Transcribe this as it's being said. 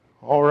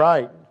All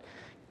right.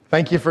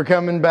 Thank you for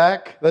coming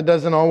back. That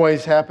doesn't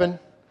always happen.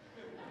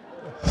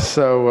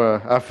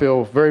 So I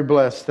feel very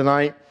blessed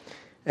tonight.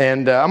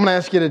 And I'm going to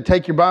ask you to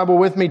take your Bible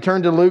with me.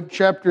 Turn to Luke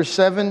chapter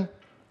 7.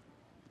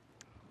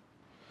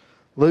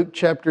 Luke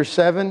chapter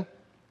 7.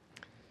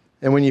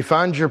 And when you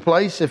find your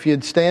place, if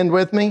you'd stand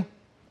with me.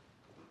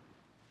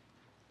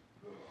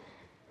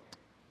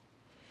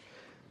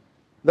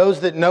 Those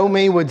that know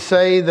me would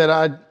say that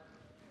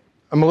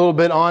I'm a little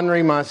bit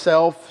ornery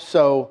myself,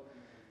 so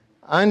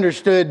I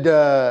understood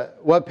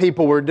what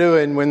people were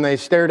doing when they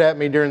stared at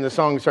me during the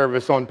song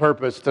service on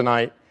purpose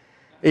tonight,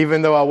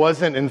 even though I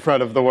wasn't in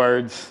front of the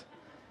words.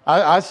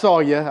 I saw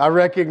you. I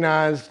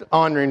recognized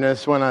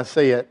orneriness when I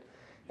see it,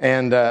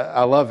 and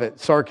I love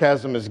it.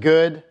 Sarcasm is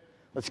good.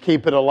 Let's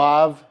keep it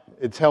alive.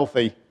 It's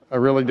healthy. I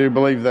really do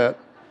believe that.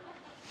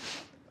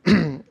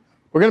 We're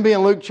going to be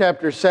in Luke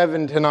chapter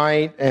 7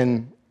 tonight,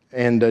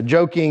 and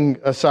joking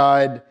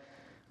aside,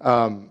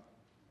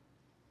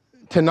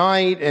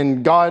 tonight,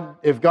 and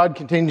if God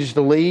continues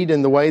to lead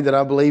in the way that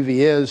I believe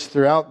He is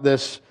throughout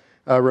this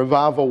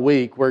revival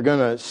week, we're going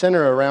to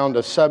center around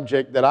a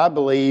subject that I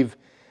believe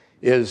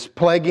is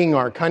plaguing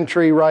our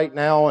country right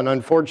now, and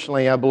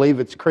unfortunately I believe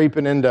it's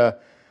creeping into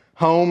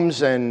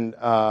homes and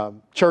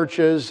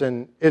churches,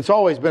 and it's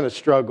always been a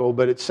struggle,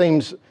 but it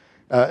seems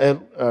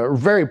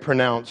very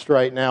pronounced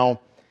right now.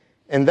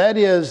 And that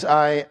is,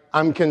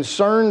 I'm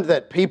concerned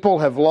that people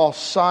have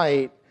lost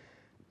sight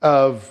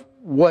of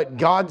what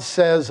God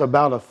says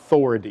about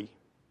authority.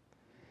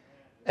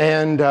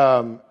 And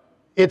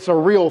it's a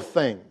real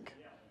thing.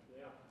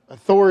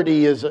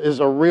 Authority is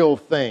a real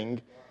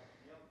thing.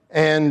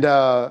 And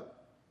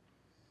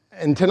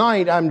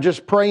tonight, I'm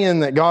just praying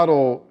that God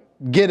will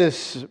get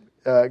us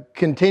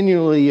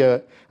continue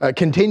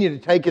to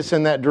take us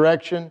in that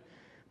direction.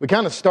 We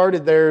kind of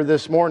started there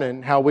this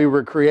morning, how we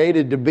were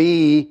created to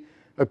be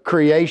a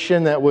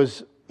creation that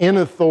was in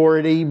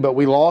authority, but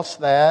we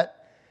lost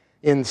that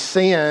in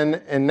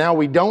sin, and now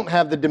we don't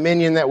have the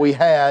dominion that we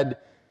had,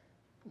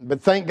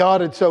 but thank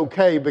God it's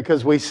okay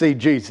because we see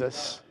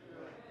Jesus,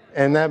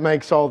 and that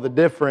makes all the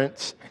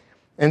difference.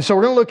 And so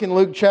we're going to look in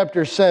Luke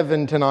chapter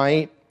 7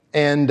 tonight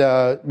and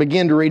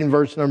begin to read in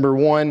verse number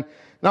 1, and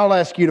I'll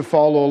ask you to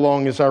follow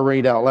along as I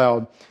read out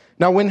loud.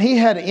 Now when he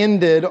had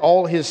ended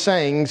all his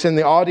sayings in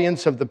the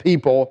audience of the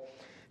people,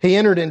 he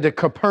entered into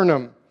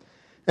Capernaum,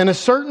 and a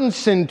certain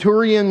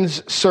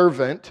centurion's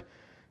servant,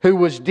 who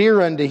was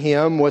dear unto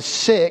him, was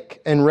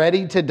sick and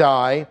ready to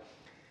die.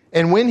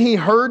 And when he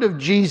heard of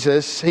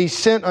Jesus, he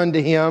sent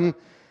unto him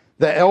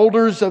the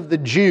elders of the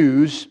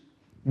Jews,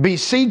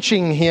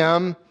 beseeching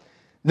him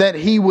that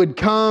he would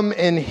come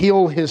and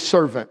heal his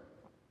servant.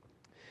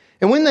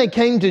 And when they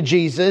came to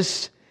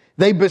Jesus,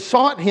 they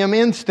besought him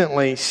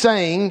instantly,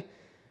 saying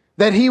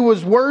that he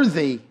was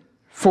worthy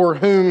for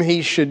whom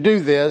he should do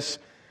this,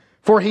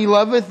 for he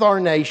loveth our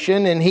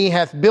nation, and he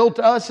hath built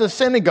us a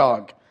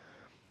synagogue.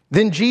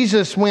 Then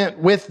Jesus went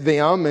with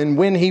them, and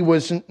when he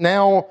was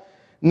now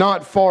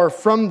not far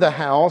from the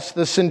house,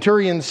 the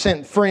centurion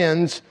sent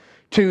friends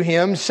to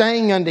him,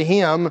 saying unto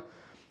him,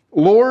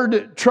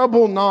 Lord,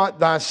 trouble not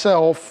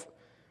thyself,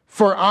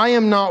 for I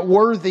am not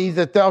worthy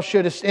that thou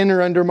shouldest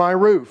enter under my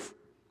roof.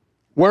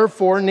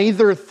 Wherefore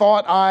neither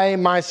thought I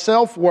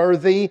myself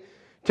worthy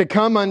to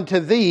come unto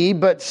thee,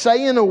 but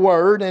say in a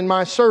word, and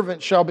my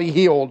servant shall be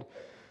healed.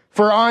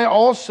 For I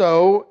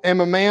also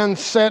am a man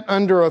set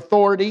under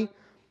authority,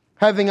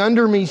 having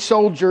under me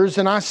soldiers,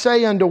 and I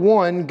say unto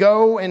one,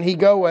 Go, and he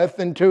goeth,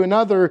 and to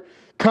another,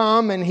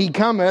 Come, and he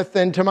cometh,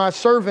 and to my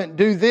servant,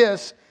 Do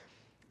this,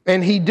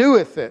 and he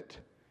doeth it.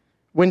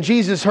 When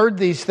Jesus heard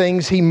these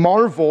things, he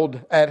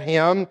marveled at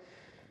him,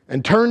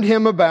 and turned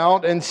him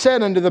about, and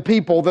said unto the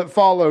people that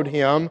followed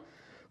him,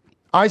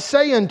 I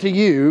say unto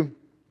you,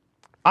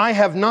 I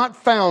have not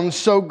found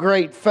so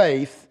great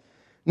faith,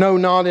 no,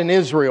 not in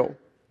Israel.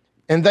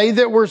 And they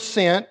that were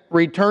sent,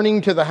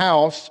 returning to the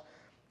house,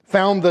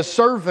 found the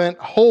servant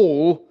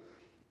whole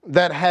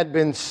that had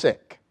been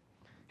sick.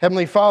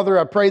 Heavenly Father,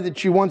 I pray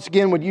that you once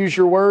again would use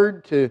your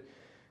word to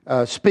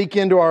speak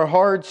into our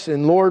hearts.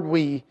 And Lord,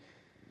 we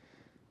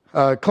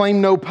claim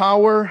no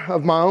power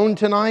of my own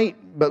tonight,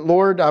 but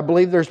Lord, I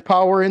believe there's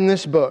power in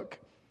this book.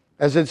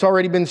 As it's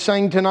already been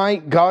sang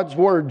tonight, God's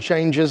word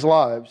changes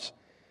lives.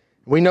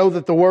 We know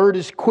that the word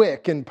is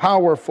quick and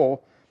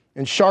powerful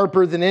and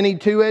sharper than any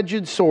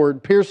two-edged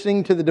sword,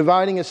 piercing to the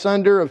dividing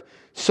asunder of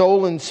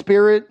soul and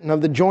spirit, and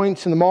of the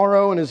joints and the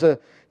marrow, and is a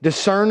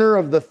discerner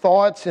of the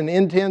thoughts and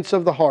intents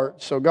of the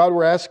heart. So God,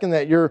 we're asking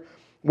that your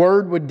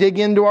word would dig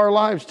into our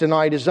lives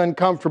tonight, as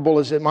uncomfortable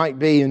as it might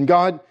be. And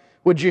God,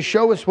 would you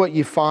show us what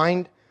you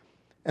find?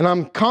 And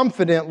I'm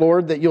confident,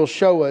 Lord, that you'll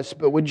show us,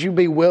 but would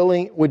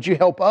you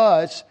help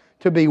us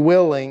to be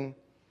willing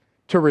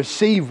to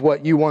receive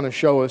what you want to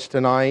show us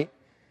tonight,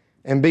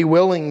 and be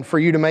willing for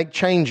you to make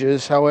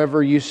changes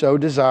however you so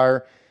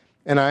desire.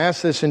 And I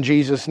ask this in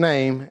Jesus'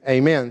 name,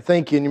 amen.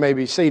 Thank you, and you may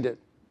be seated.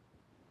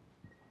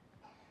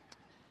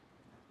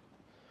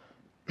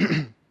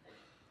 I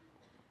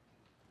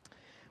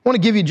want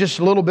to give you just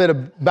a little bit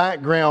of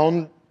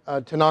background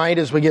tonight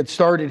as we get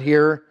started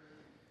here.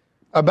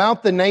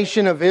 about the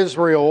nation of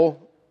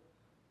Israel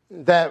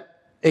that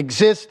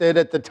existed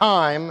at the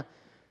time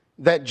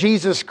that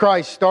Jesus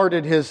Christ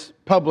started his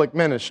public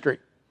ministry.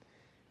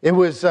 It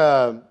was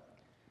a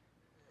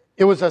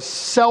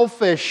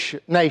selfish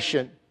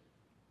nation,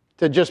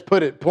 to just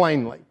put it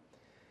plainly.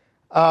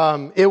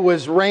 It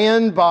was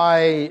ran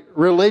by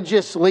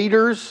religious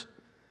leaders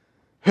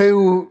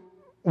who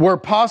were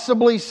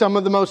possibly some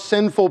of the most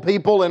sinful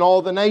people in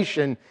all the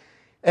nation,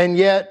 and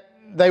yet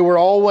they were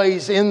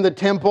always in the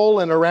temple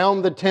and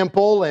around the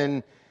temple,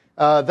 and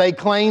they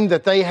claimed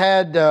that they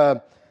had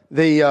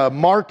the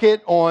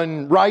market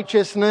on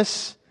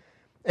righteousness,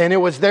 and it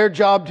was their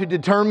job to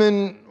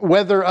determine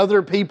whether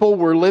other people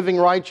were living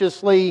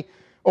righteously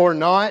or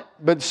not.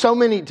 But so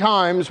many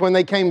times when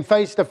they came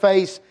face to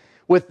face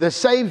with the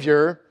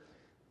Savior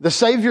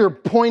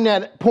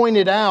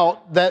pointed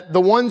out that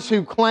the ones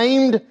who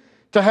claimed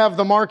to have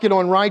the market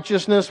on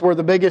righteousness were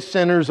the biggest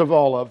sinners of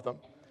all of them.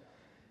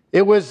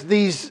 It was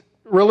these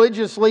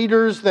religious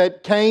leaders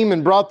that came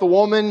and brought the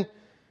woman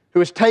who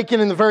was taken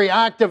in the very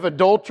act of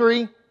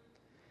adultery.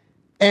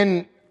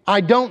 And I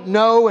don't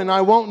know, and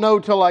I won't know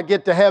till I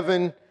get to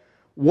heaven,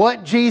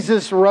 what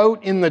Jesus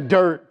wrote in the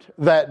dirt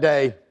that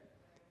day.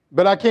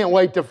 But I can't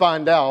wait to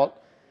find out.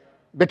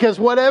 Because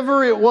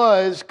whatever it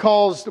was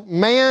caused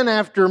man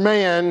after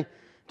man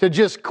to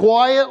just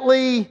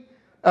quietly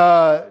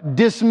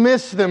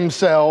dismiss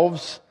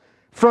themselves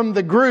from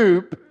the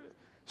group,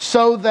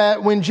 so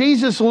that when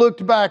Jesus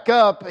looked back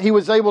up, he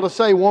was able to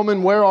say,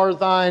 "Woman, where are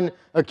thine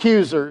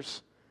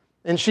accusers?"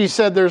 And she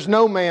said, "There's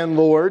no man,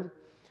 Lord."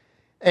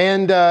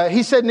 And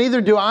he said,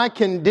 "Neither do I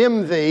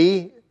condemn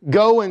thee.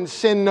 Go and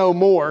sin no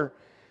more."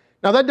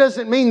 Now that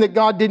doesn't mean that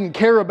God didn't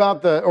care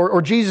about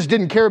or Jesus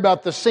didn't care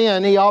about the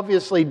sin. He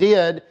obviously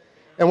did.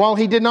 And while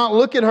he did not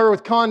look at her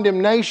with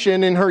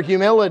condemnation in her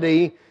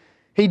humility,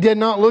 he did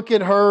not look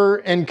at her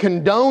and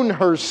condone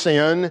her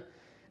sin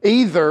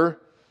either,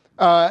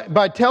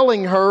 by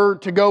telling her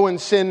to go and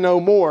sin no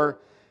more.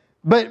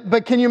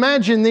 But can you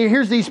imagine,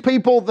 here's these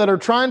people that are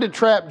trying to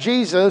trap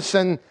Jesus,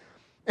 and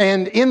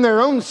in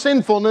their own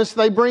sinfulness,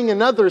 they bring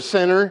another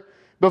sinner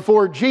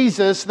before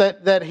Jesus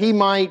that he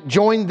might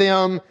join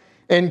them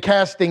in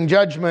casting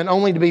judgment,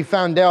 only to be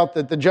found out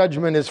that the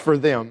judgment is for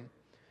them.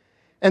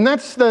 And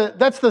that's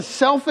the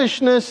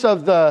selfishness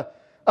of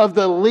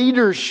the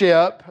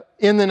leadership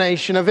in the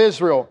nation of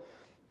Israel.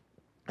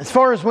 As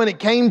far as when it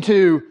came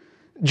to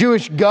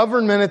Jewish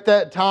government at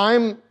that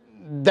time,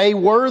 they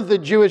were the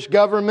Jewish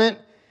government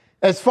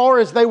as far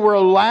as they were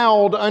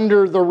allowed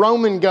under the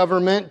Roman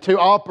government to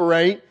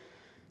operate,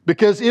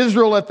 because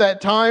Israel at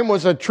that time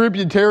was a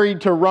tributary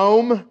to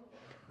Rome,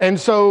 and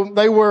so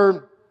they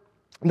were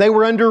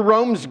under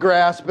Rome's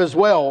grasp as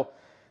well.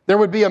 There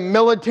would be a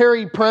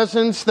military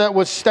presence that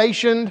was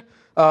stationed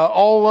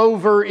all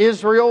over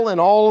Israel and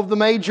all of the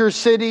major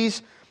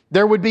cities.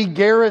 There would be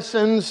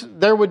garrisons.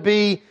 There would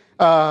be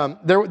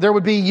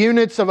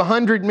units of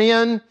 100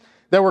 men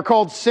that were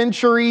called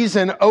centuries,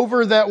 and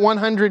over that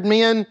 100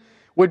 men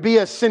would be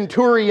a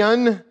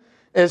centurion,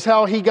 is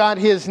how he got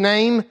his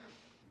name.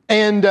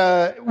 And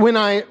when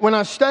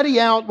I study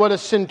out what a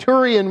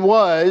centurion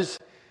was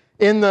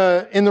in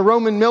the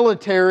Roman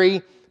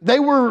military, they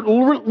were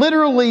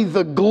literally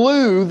the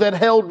glue that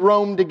held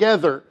Rome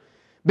together,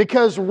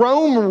 because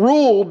Rome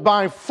ruled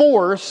by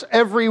force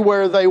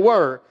everywhere they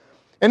were.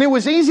 And it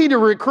was easy to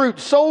recruit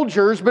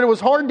soldiers, but it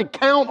was hard to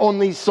count on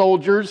these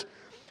soldiers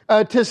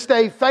to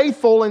stay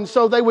faithful. And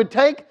so they would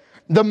take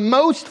the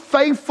most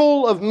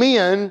faithful of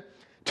men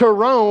to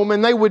Rome,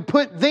 and they would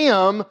put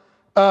them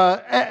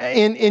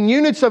in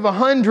units of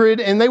 100,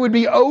 and they would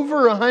be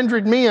over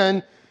 100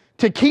 men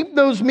to keep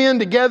those men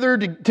together,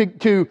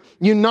 to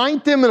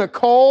unite them in a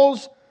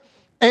cause.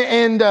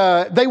 And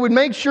they would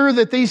make sure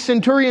that these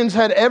centurions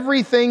had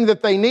everything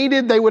that they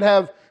needed. They would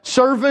have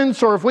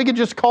servants, or if we could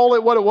just call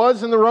it what it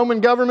was in the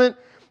Roman government,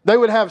 they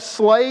would have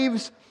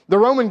slaves. The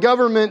Roman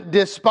government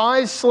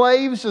despised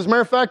slaves. As a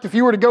matter of fact, if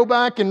you were to go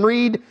back and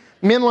read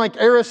men like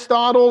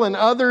Aristotle and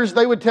others,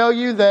 they would tell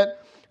you that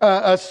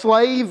a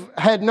slave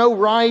had no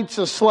rights.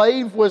 A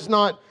slave was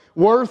not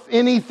worth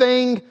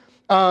anything.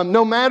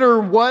 No matter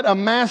what a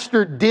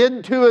master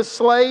did to a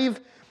slave,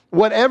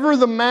 whatever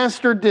the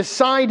master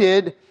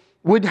decided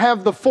would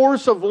have the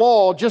force of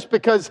law just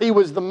because he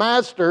was the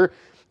master.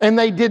 And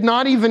they did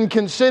not even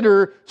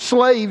consider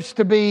slaves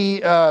to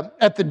be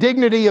at the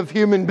dignity of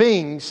human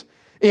beings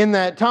in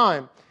that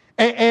time.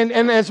 And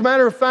as a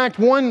matter of fact,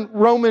 one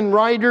Roman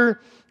writer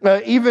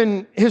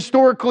even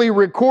historically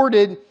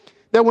recorded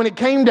that when it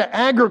came to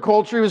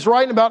agriculture, he was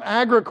writing about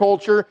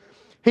agriculture,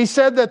 he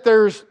said that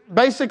there's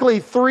basically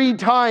 3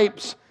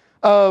 types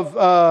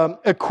of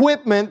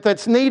equipment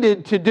that's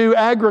needed to do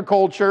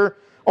agriculture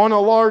on a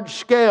large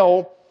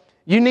scale.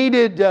 You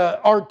needed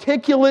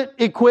articulate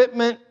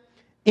equipment,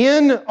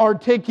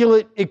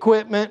 inarticulate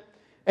equipment,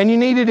 and you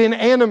needed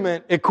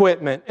inanimate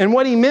equipment. And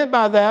what he meant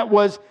by that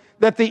was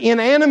that the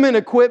inanimate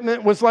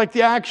equipment was like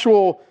the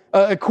actual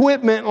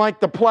equipment, like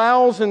the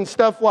plows and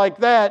stuff like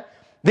that.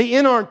 The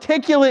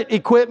inarticulate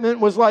equipment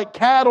was like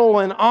cattle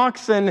and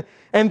oxen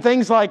and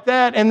things like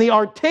that. And the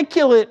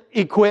articulate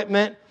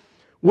equipment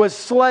was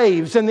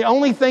slaves. And the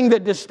only thing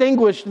that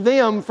distinguished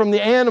them from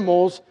the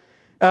animals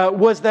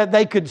was that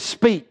they could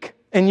speak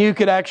and you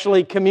could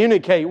actually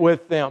communicate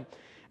with them.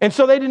 And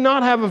so they did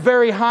not have a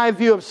very high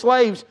view of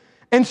slaves.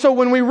 And so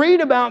when we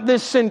read about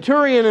this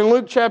centurion in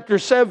Luke chapter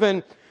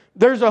 7,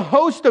 there's a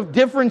host of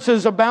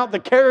differences about the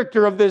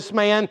character of this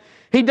man.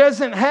 He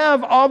doesn't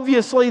have,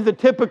 obviously, the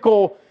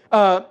typical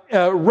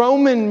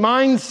Roman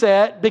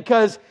mindset,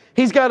 because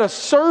he's got a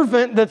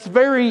servant that's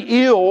very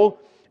ill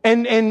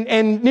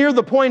and near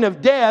the point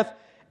of death,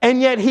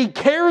 and yet he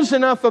cares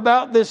enough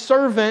about this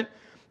servant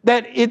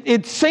that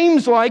it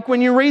seems like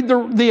when you read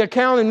the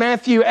account in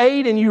Matthew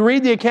 8 and you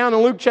read the account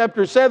in Luke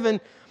chapter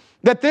 7,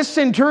 that this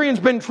centurion's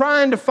been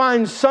trying to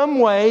find some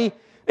way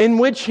in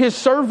which his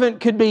servant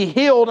could be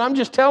healed. I'm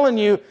just telling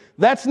you,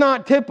 that's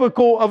not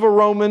typical of a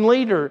Roman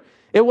leader.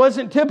 It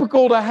wasn't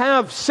typical to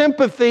have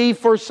sympathy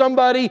for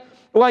somebody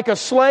like a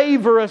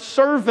slave or a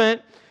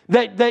servant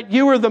that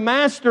you were the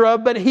master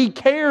of, but he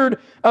cared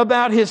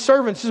about his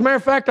servants. As a matter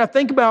of fact, I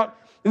think about,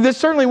 this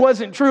certainly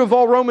wasn't true of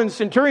all Roman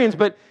centurions,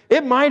 but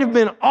it might have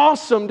been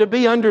awesome to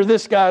be under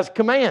this guy's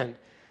command,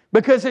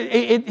 because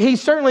he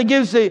certainly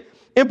gives the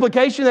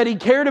implication that he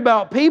cared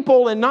about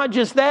people, and not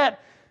just that,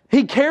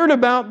 he cared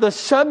about the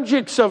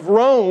subjects of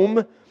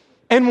Rome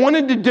and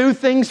wanted to do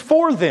things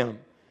for them.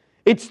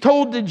 It's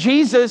told to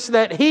Jesus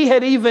that he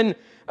had even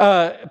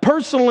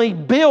personally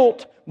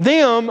built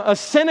them a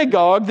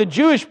synagogue, the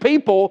Jewish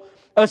people,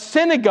 a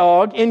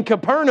synagogue in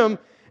Capernaum.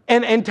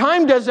 And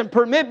time doesn't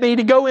permit me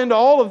to go into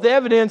all of the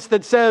evidence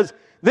that says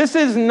this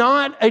is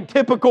not a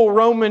typical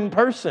Roman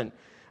person.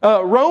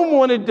 Rome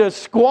wanted to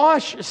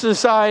squash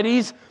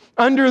societies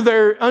under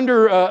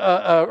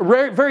a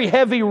very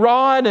heavy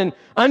rod and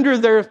under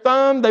their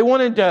thumb. They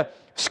wanted to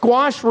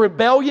squash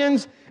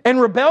rebellions,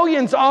 and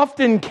rebellions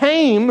often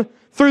came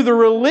through the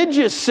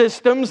religious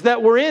systems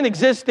that were in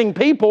existing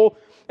people.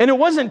 And it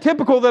wasn't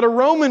typical that a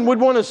Roman would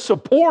want to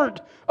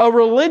support a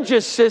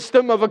religious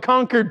system of a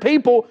conquered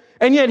people.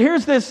 And yet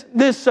here's this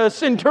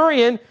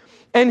centurion,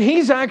 and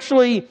he's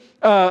actually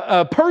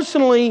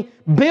personally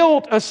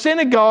built a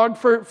synagogue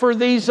for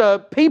these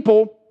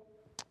people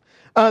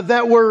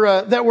that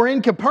were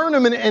in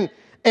Capernaum.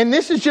 And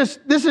this is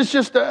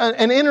just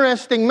an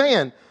interesting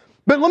man.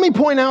 But let me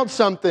point out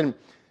something.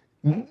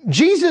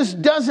 Jesus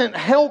doesn't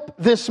help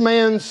this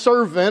man's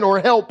servant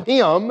or help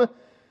him.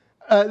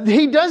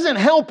 He doesn't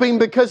help him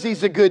because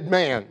he's a good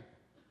man.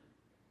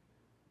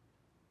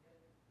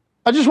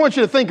 I just want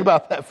you to think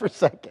about that for a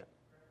second.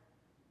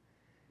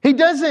 He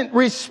doesn't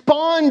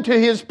respond to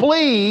his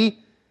plea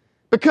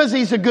because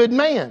he's a good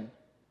man.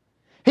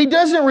 He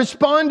doesn't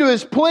respond to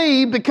his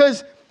plea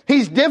because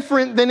he's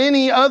different than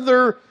any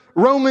other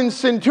Roman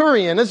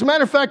centurion. As a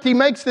matter of fact, he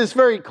makes this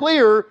very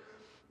clear.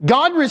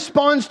 God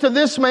responds to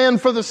this man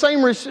for the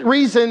same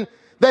reason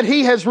that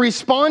he has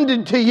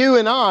responded to you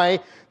and I.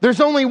 There's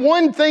only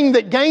one thing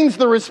that gains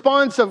the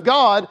response of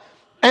God,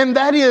 and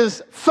that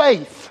is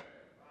faith.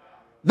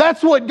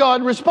 That's what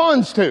God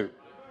responds to.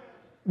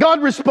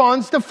 God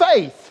responds to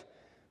faith.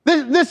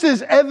 This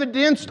is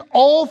evidenced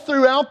all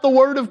throughout the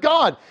Word of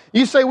God.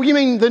 You say, well, you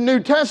mean the New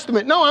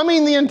Testament? No, I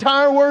mean the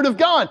entire Word of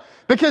God.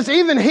 Because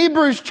even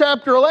Hebrews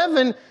chapter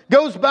 11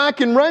 goes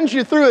back and runs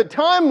you through a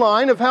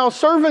timeline of how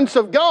servants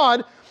of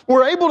God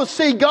were able to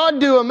see God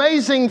do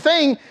amazing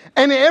things,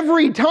 and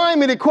every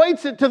time it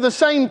equates it to the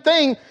same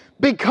thing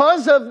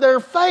because of their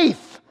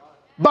faith.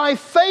 By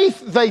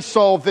faith they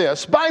saw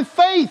this. By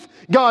faith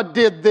God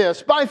did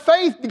this. By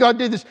faith God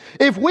did this.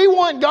 If we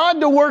want God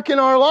to work in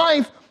our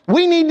life,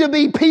 we need to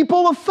be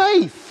people of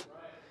faith.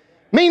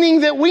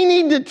 Meaning that we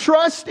need to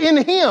trust in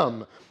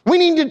Him. We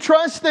need to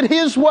trust that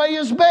His way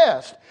is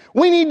best.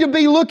 We need to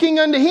be looking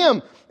unto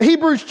Him.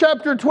 Hebrews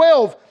chapter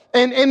 12,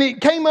 and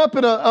it came up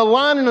in a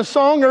line in a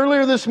song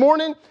earlier this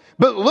morning,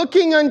 but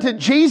looking unto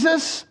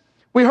Jesus,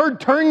 we heard,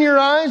 turn your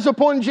eyes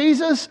upon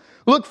Jesus,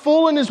 look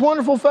full in His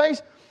wonderful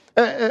face.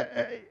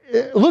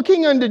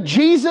 Looking unto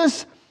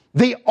Jesus,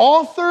 the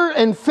author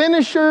and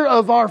finisher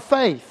of our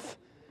faith.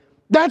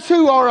 That's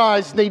who our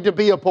eyes need to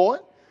be upon.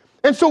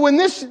 And so when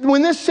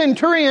this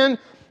centurion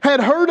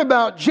had heard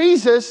about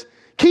Jesus,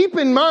 keep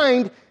in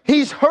mind,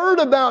 he's heard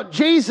about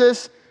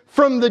Jesus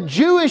from the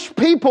Jewish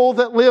people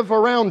that live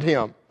around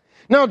him.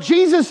 Now,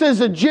 Jesus is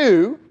a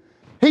Jew.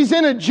 He's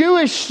in a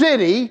Jewish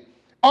city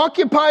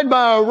occupied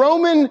by a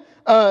Roman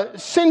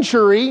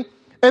century,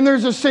 and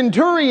there's a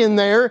centurion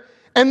there,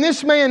 and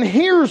this man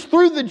hears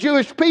through the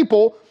Jewish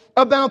people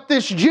about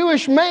this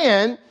Jewish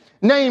man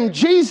named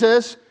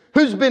Jesus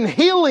who's been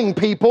healing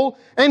people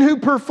and who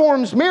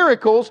performs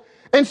miracles.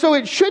 And so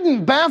it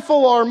shouldn't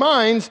baffle our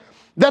minds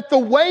that the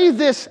way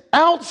this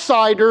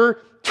outsider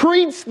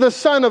treats the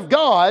Son of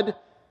God,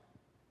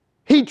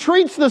 he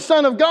treats the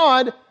Son of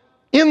God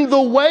in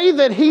the way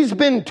that he's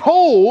been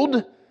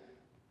told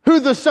who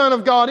the Son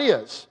of God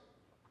is.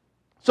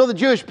 So the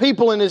Jewish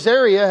people in his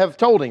area have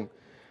told him,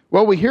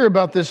 well, we hear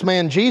about this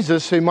man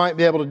Jesus who might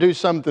be able to do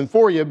something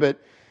for you,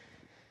 but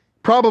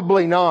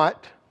probably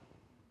not,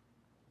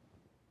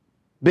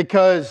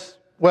 because,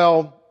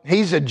 well,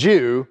 he's a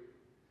Jew,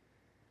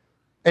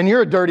 and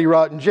you're a dirty,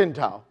 rotten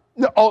Gentile.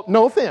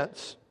 No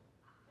offense.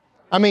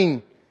 I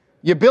mean,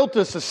 you built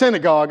us a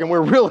synagogue, and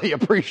we're really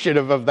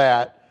appreciative of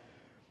that.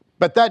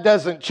 But that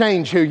doesn't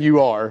change who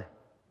you are.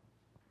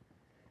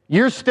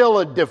 You're still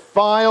a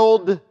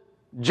defiled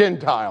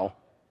Gentile.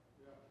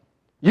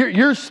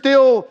 You're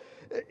still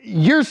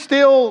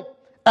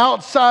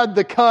outside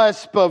the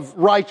cusp of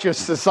righteous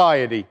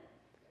society.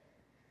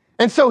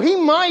 And so he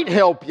might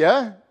help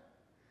you,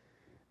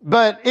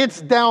 but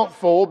it's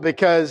doubtful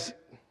because,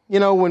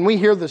 when we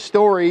hear the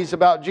stories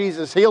about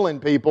Jesus healing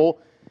people,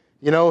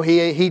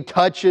 he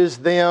touches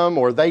them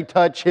or they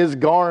touch his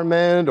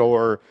garment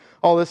or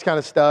all this kind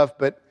of stuff.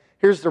 But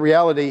here's the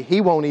reality.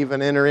 He won't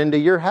even enter into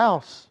your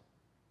house.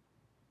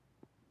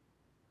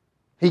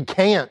 He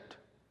can't,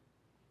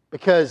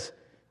 because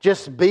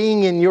just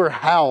being in your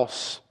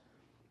house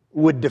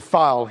would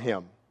defile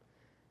him.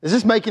 Is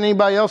this making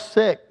anybody else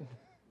sick?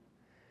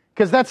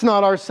 Because that's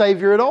not our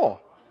Savior at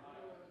all.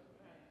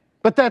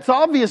 But that's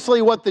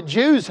obviously what the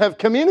Jews have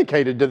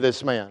communicated to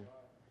this man.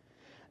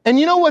 And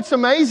you know what's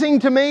amazing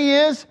to me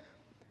is,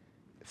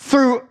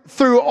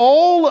 through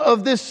all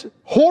of this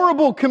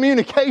horrible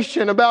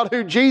communication about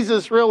who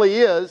Jesus really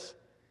is,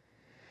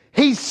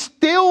 he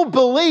still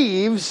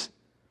believes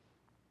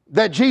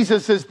that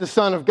Jesus is the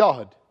Son of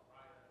God.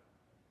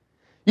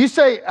 You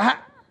say,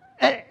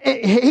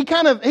 he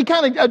kind of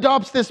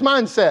adopts this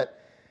mindset.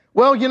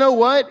 Well, you know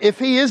what? If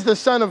he is the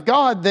Son of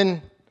God,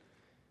 then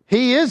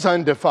he is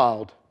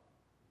undefiled.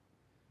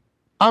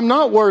 I'm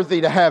not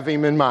worthy to have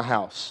him in my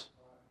house.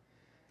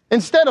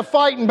 Instead of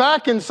fighting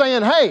back and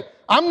saying, hey,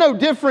 I'm no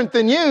different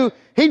than you,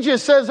 he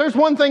just says, there's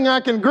one thing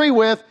I can agree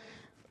with.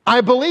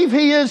 I believe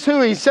he is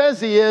who he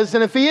says he is,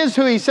 and if he is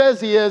who he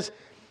says he is,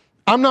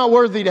 I'm not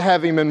worthy to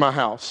have him in my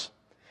house.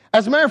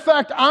 As a matter of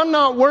fact, I'm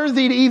not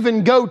worthy to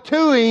even go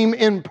to him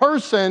in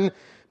person.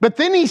 But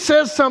then he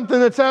says something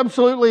that's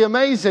absolutely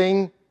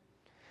amazing.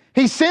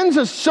 He sends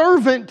a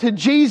servant to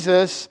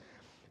Jesus,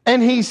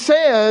 and he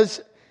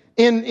says,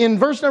 in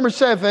verse number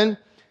 7,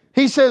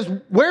 he says,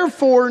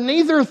 wherefore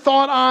neither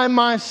thought I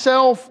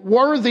myself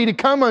worthy to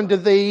come unto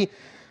thee,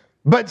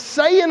 but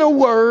say in a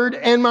word,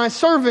 and my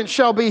servant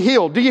shall be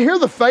healed. Do you hear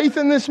the faith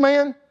in this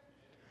man?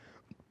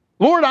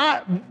 Lord,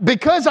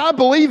 because I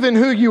believe in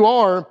who you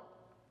are,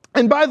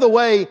 and by the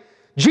way,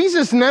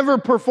 Jesus never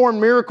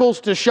performed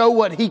miracles to show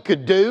what he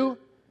could do.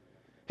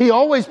 He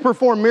always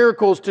performed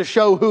miracles to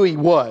show who he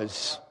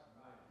was.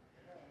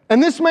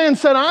 And this man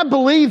said, I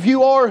believe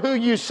you are who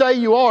you say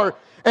you are.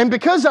 And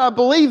because I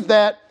believe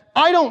that,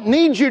 I don't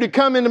need you to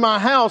come into my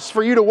house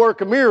for you to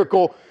work a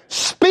miracle.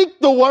 Speak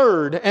the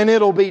word and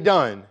it'll be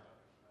done.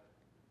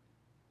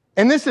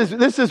 And this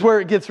is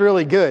where it gets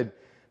really good.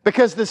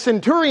 Because the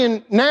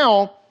centurion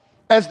now,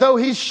 as though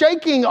he's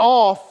shaking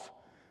off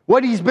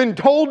what he's been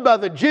told by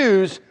the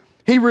Jews,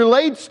 he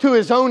relates to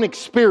his own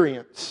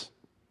experience.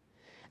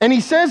 And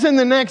he says in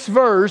the next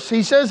verse,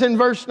 he says in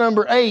verse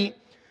number 8,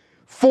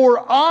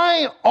 for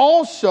I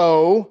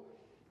also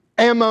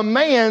am a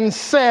man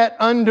set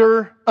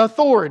under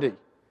authority.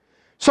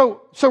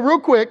 So real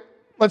quick,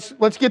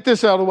 let's get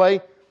this out of the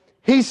way.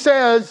 He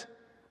says,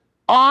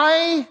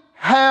 I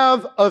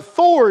have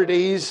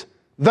authorities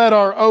that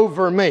are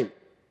over me.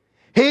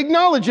 He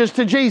acknowledges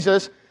to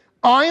Jesus,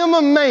 I am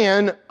a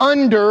man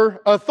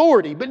under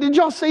authority. But did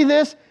y'all see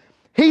this?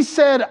 He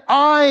said,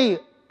 I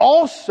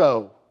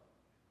also.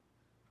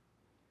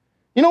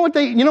 You know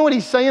what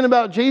he's saying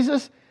about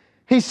Jesus?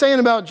 He's saying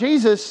about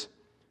Jesus,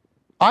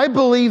 I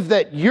believe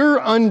that you're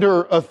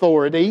under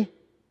authority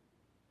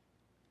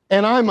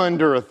and I'm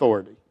under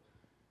authority.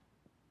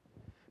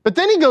 But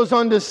then he goes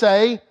on to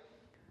say,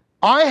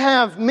 I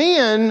have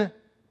men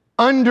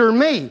under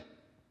me.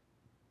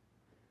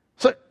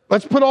 So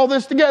let's put all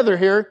this together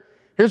here.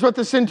 Here's what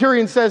the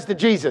centurion says to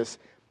Jesus.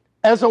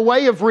 As a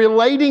way of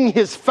relating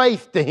his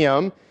faith to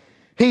him,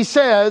 he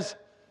says,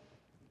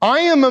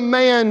 I am a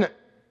man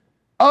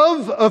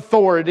of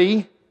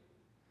authority,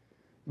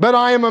 but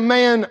I am a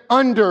man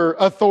under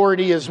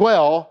authority as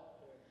well.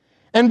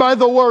 And by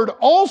the word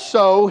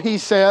also, he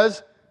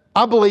says,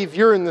 I believe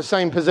you're in the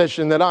same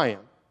position that I am.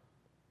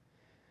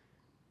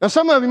 Now,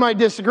 some of you might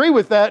disagree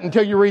with that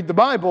until you read the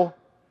Bible,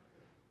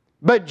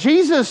 but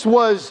Jesus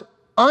was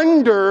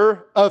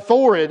under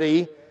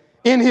authority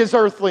in his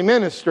earthly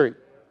ministry.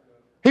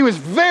 He was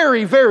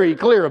very, very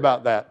clear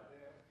about that.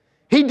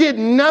 He did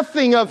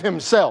nothing of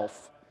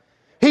himself.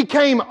 He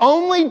came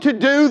only to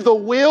do the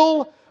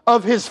will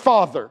of his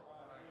Father.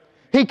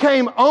 He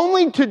came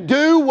only to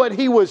do what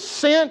he was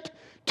sent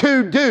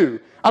to do.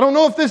 I don't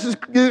know if this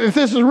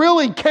is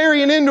really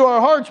carrying into our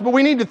hearts, but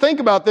we need to think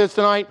about this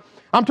tonight.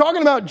 I'm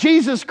talking about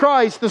Jesus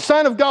Christ, the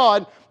Son of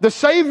God, the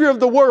Savior of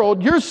the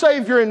world, your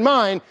Savior and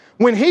mine.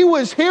 When he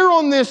was here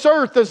on this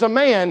earth as a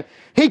man,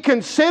 he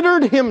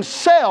considered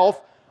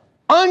himself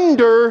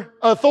under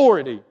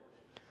authority.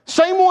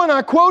 Same one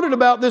I quoted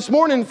about this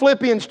morning in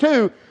Philippians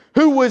 2,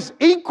 who was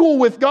equal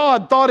with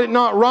God, thought it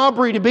not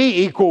robbery to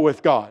be equal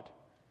with God.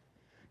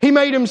 He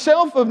made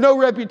himself of no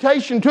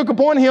reputation, took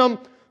upon him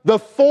the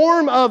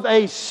form of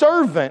a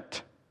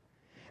servant,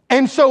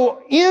 And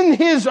so in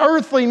his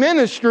earthly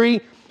ministry,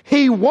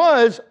 he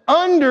was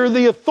under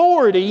the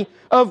authority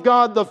of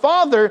God the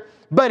Father,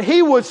 but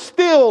he was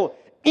still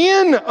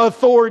in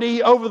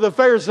authority over the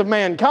affairs of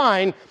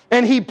mankind,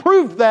 and he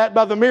proved that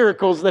by the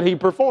miracles that he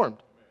performed.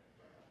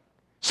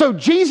 So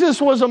Jesus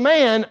was a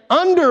man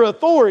under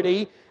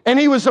authority, and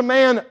he was a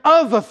man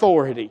of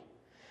authority.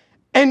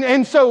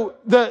 And so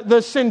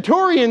the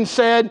centurion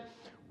said,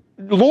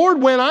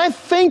 Lord, when I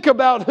think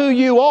about who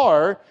you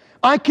are,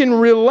 I can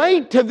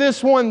relate to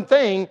this one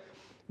thing,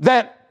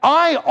 that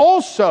I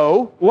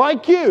also,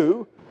 like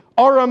you,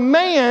 are a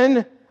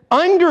man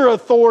under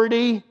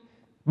authority,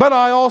 but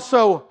I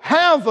also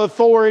have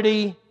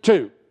authority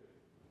too.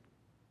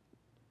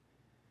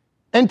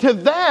 And to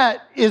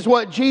that is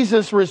what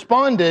Jesus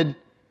responded,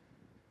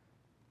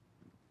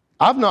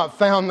 I've not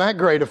found that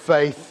great of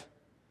faith,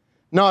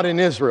 not in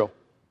Israel.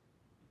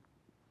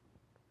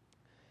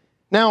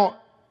 Now,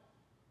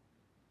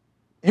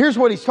 here's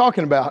what he's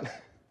talking about.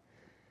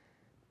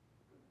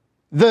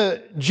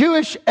 The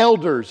Jewish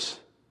elders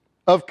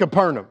of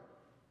Capernaum.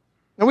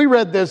 Now, we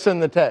read this in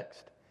the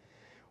text.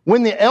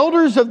 When the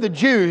elders of the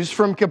Jews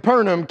from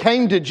Capernaum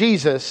came to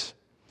Jesus,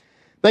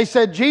 they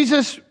said,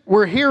 Jesus,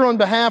 we're here on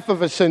behalf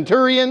of a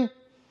centurion.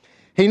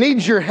 He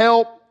needs your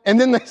help. And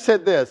then they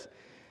said this,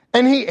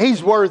 and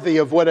he's worthy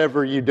of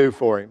whatever you do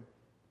for him.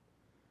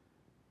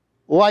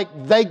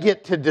 Like they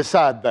get to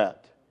decide that.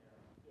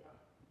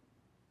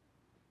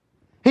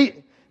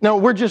 No,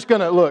 we're just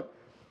going to, look,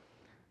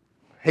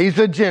 he's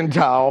a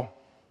Gentile,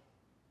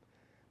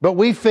 but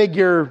we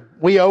figure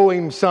we owe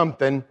him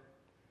something.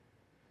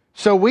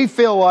 So we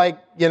feel like,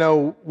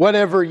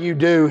 whatever you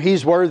do,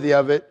 he's worthy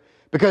of it,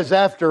 because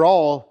after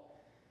all,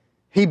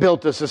 he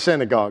built us a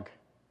synagogue.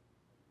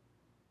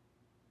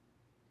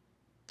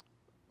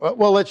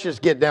 Well, let's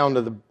just get down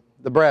to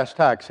the brass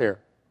tacks here.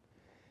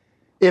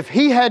 If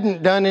he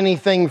hadn't done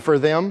anything for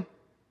them,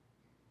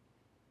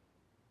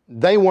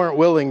 they weren't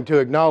willing to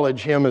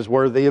acknowledge him as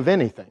worthy of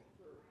anything.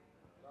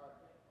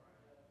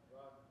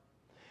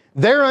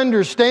 Their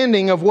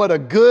understanding of what a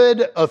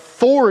good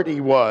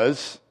authority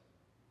was,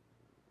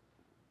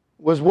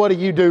 what do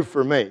you do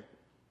for me?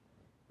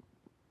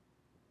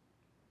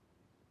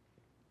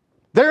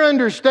 Their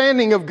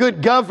understanding of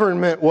good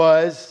government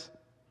was,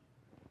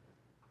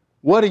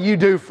 what do you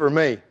do for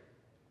me?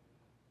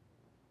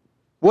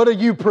 What do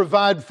you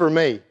provide for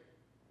me?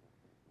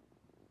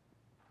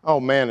 Oh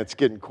man, it's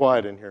getting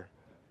quiet in here.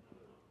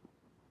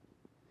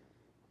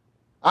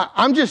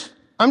 I'm just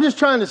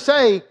trying to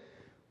say,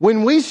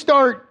 when we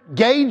start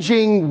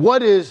gauging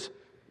what is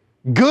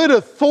good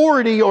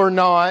authority or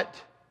not,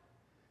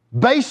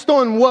 based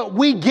on what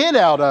we get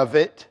out of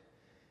it,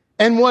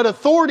 and what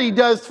authority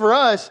does for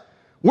us,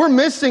 we're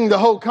missing the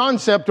whole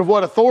concept of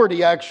what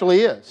authority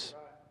actually is.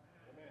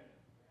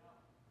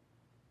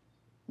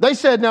 They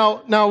said,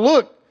 now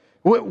look,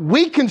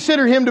 we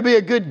consider him to be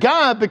a good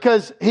guy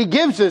because he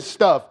gives us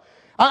stuff.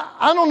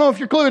 I don't know if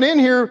you're clued in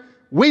here.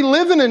 We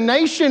live in a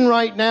nation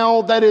right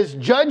now that is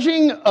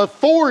judging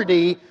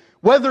authority,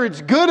 whether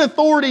it's good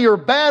authority or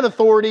bad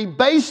authority,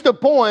 based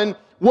upon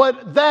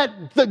what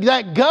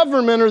that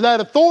government or that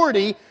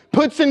authority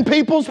puts in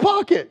people's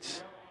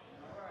pockets.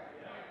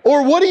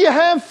 Or what do you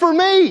have for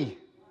me?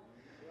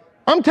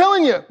 I'm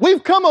telling you,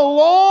 we've come a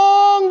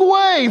long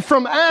way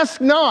from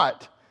ask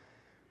not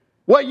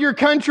what your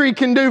country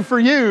can do for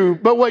you,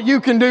 but what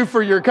you can do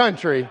for your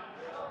country.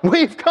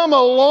 We've come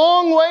a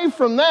long way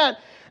from that.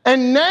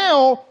 And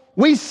now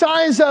we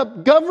size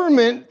up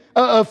government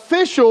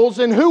officials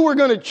and who we're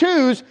going to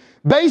choose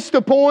based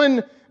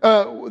upon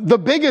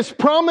the biggest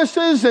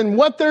promises and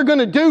what they're going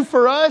to do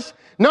for us,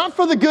 not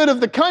for the good of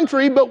the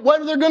country, but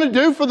what they're going to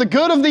do for the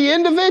good of the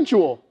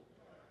individual.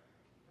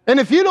 And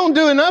if you don't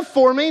do enough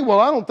for me, well,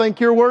 I don't think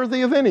you're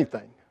worthy of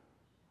anything.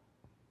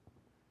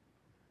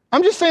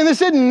 I'm just saying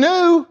this isn't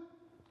new.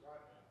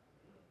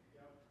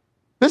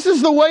 This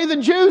is the way the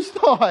Jews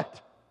thought.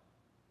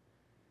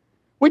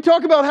 We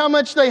talk about how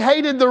much they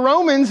hated the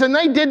Romans, and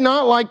they did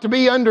not like to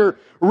be under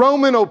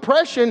Roman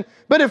oppression.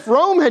 But if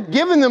Rome had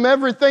given them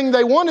everything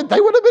they wanted, they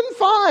would have been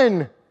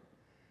fine.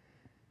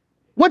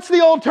 What's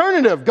the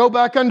alternative? Go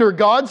back under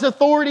God's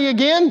authority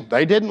again?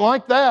 They didn't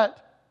like that.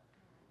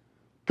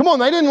 Come on,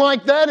 they didn't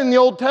like that in the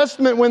Old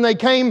Testament when they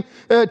came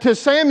to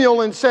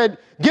Samuel and said,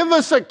 give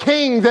us a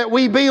king that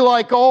we be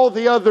like all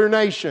the other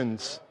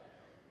nations.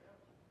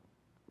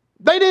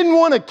 They didn't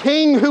want a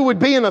king who would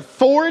be an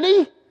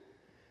authority.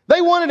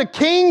 They wanted a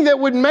king that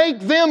would make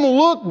them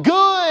look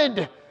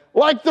good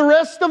like the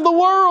rest of the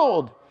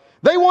world.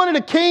 They wanted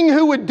a king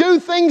who would do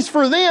things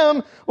for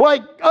them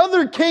like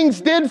other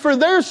kings did for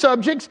their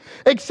subjects,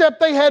 except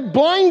they had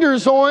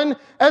blinders on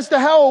as to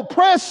how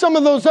oppressed some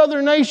of those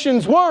other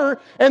nations were,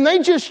 and they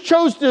just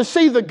chose to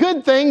see the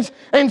good things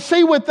and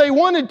see what they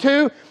wanted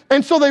to,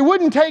 and so they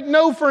wouldn't take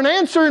no for an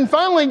answer. And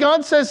finally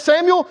God says,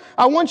 Samuel,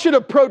 I want you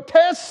to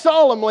protest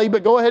solemnly,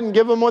 but go ahead and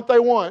give them what they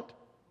want.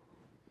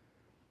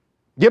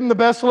 Give them the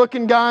best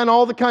looking guy in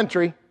all the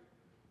country.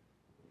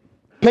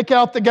 Pick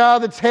out the guy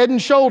that's head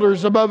and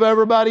shoulders above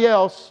everybody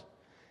else.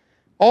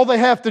 All they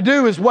have to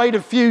do is wait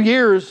a few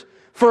years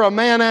for a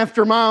man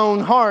after my own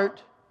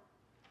heart,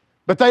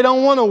 but they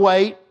don't want to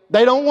wait.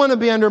 They don't want to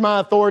be under my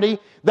authority.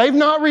 They've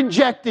not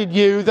rejected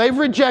you. They've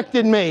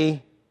rejected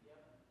me.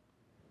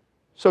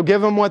 So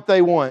give them what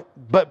they want,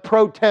 but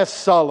protest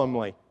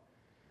solemnly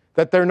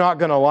that they're not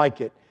going to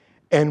like it.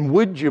 And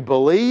would you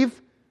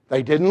believe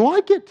they didn't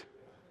like it?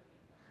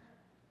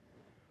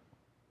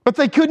 But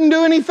they couldn't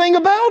do anything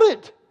about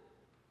it.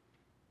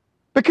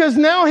 Because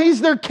now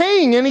he's their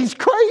king and he's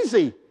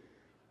crazy.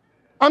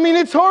 I mean,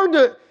 it's hard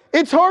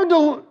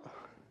to,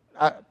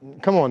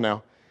 come on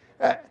now.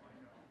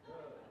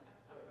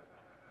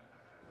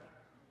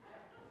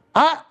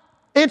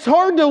 It's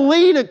hard to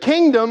lead a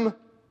kingdom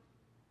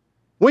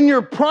when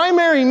your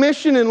primary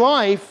mission in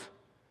life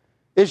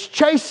is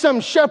chase some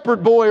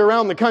shepherd boy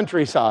around the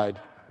countryside.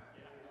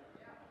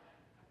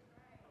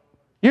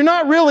 You're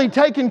not really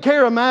taking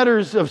care of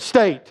matters of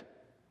state.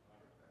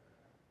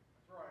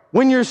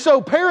 When you're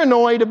so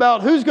paranoid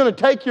about who's going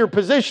to take your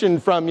position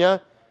from you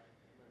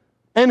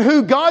and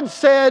who God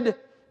said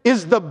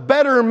is the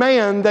better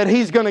man that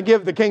He's going to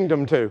give the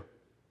kingdom to.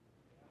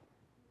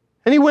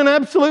 And he went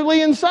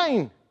absolutely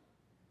insane.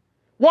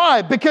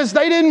 Why? Because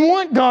they didn't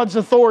want God's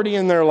authority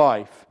in their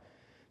life.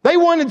 They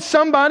wanted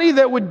somebody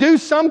that would do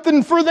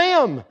something for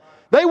them.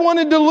 They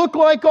wanted to look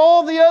like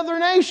all the other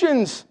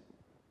nations.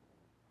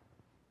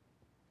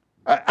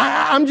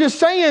 I'm just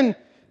saying,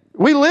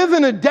 we live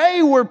in a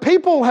day where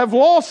people have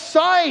lost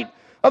sight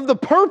of the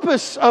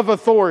purpose of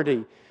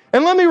authority.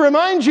 And let me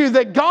remind you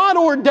that God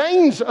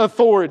ordains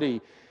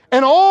authority.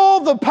 And all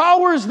the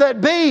powers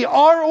that be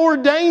are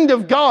ordained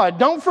of God.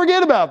 Don't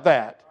forget about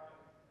that.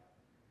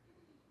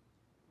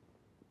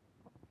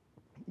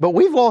 But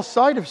we've lost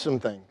sight of some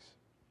things.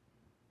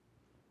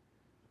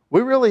 We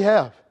really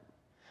have.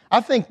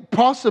 I think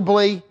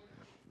possibly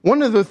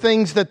one of the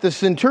things that the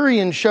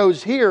centurion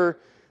shows here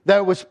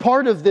that was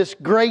part of this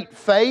great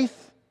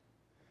faith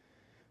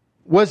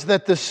was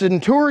that the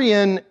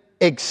centurion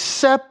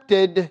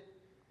accepted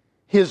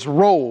his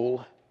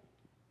role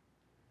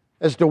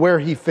as to where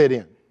he fit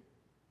in.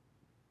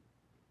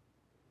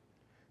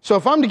 So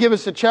if I'm to give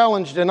us a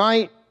challenge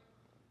tonight,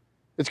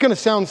 it's going to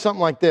sound something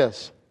like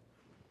this.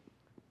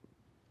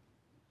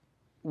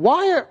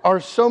 Why are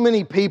so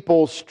many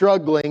people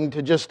struggling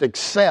to just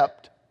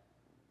accept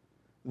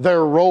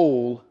their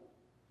role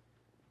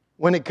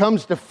when it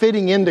comes to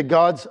fitting into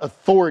God's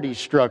authority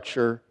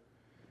structure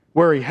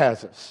where He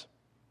has us?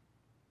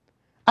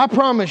 I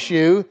promise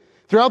you,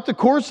 throughout the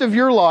course of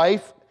your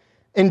life,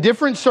 in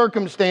different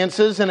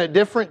circumstances and at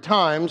different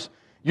times,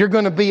 you're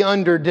going to be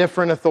under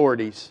different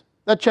authorities.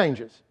 That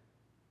changes.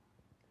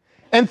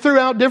 And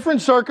throughout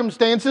different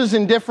circumstances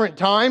in different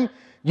time,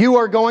 you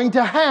are going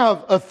to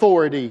have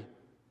authority.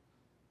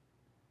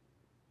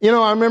 You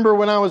know, I remember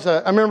when I was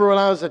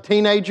a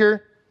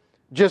teenager,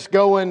 just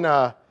going,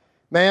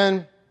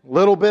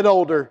 little bit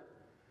older,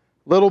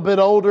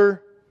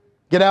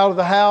 get out of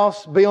the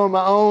house, be on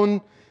my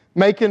own,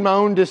 making my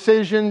own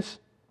decisions.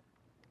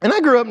 And I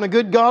grew up in a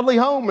good, godly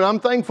home, and I'm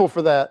thankful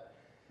for that.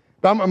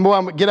 But I'm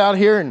going to get out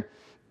here, and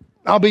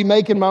I'll be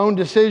making my own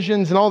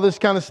decisions and all this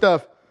kind of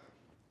stuff.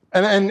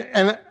 And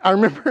I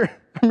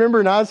remember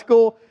in high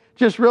school,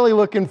 just really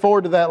looking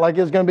forward to that, like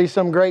it was going to be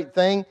some great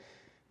thing.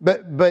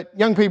 But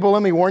young people,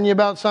 let me warn you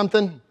about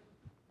something.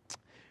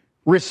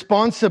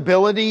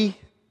 Responsibility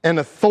and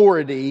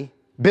authority,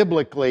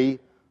 biblically,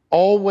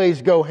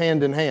 always go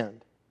hand in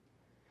hand.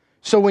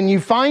 So when you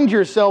find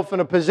yourself in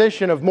a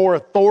position of more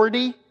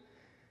authority,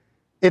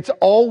 it's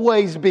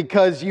always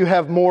because you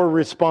have more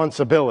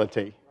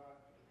responsibility.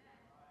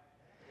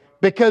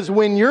 Because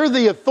when you're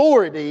the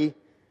authority,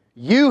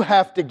 you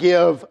have to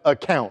give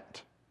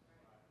account.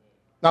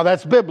 Now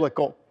that's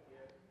biblical,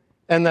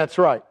 and that's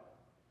right.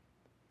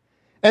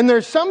 And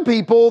there's some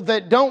people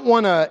that don't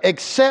want to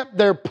accept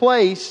their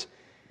place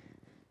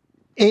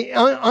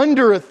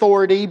under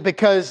authority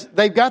because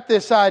they've got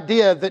this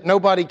idea that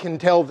nobody can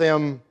tell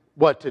them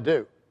what to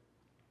do.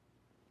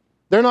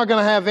 They're not going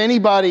to have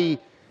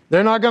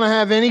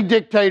any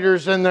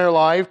dictators in their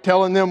life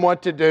telling them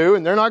what to do,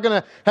 and they're not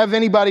going to have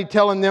anybody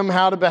telling them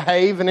how to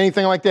behave and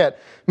anything like that.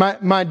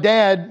 My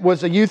dad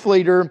was a youth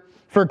leader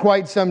for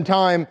quite some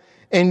time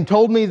and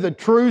told me the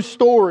true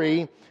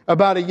story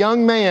about a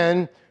young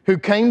man who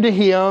came to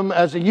him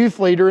as a youth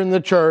leader in the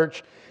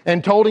church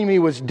and told him he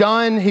was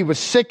done, he was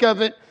sick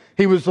of it,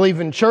 he was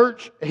leaving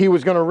church, he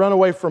was going to run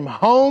away from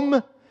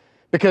home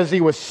because he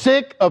was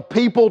sick of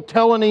people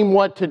telling him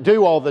what to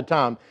do all the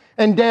time.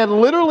 And Dad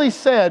literally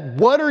said,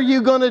 "What are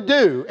you going to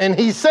do?" And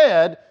he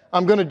said,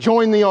 "I'm going to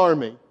join the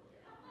army."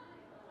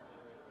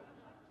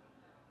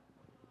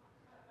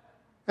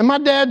 And my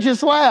dad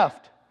just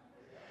laughed.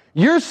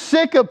 You're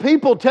sick of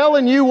people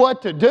telling you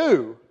what to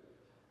do,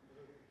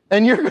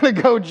 and you're going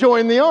to go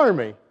join the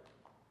army.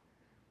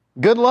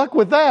 Good luck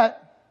with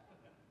that.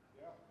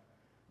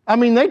 I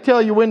mean, they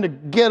tell you when to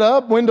get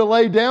up, when to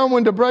lay down,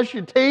 when to brush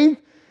your teeth.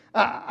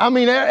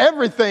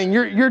 Everything.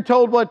 You're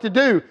told what to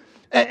do.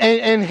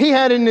 And he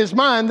had in his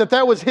mind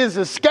that was his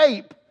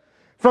escape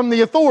from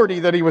the authority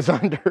that he was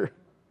under.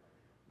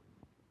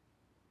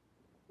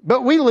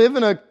 But we live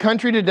in a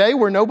country today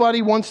where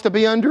nobody wants to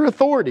be under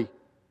authority.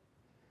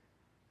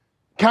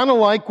 Kind of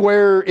like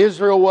where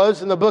Israel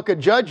was in the book of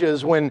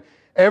Judges, when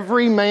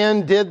every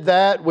man did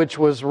that which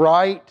was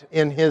right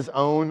in his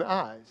own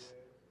eyes.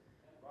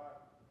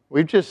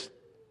 We've just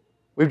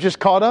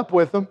caught up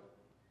with them.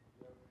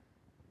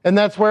 And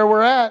that's where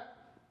we're at.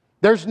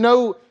 There's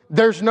no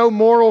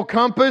moral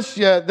compass.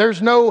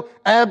 There's no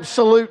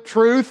absolute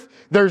truth.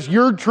 There's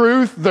your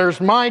truth. There's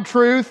my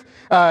truth.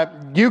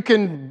 You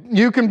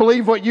can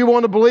believe what you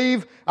want to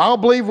believe. I'll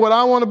believe what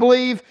I want to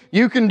believe.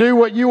 You can do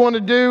what you want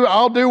to do.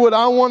 I'll do what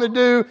I want to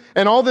do.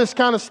 And all this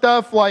kind of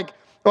stuff, like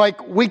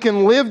we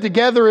can live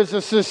together as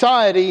a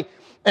society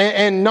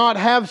and not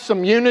have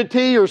some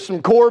unity or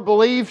some core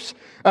beliefs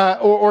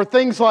or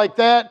things like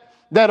that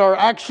are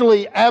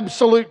actually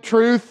absolute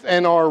truth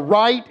and are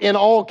right in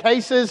all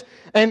cases.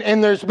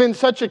 And there's been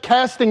such a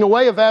casting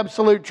away of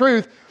absolute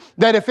truth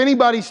that if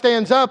anybody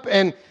stands up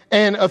and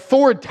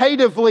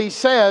authoritatively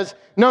says,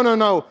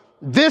 no,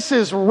 this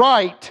is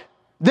right,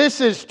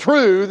 this is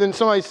true, then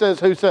somebody says,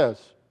 who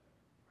says?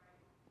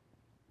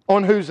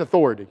 On whose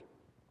authority?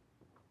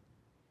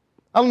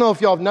 I don't know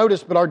if y'all have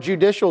noticed, but our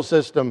judicial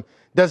system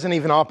doesn't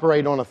even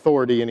operate on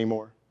authority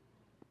anymore.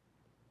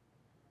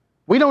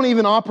 We don't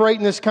even operate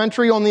in this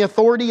country on the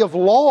authority of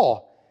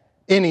law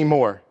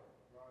anymore.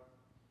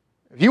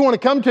 If you want to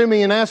come to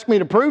me and ask me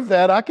to prove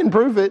that, I can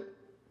prove it.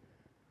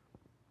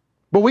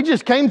 But we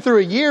just came through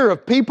a year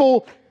of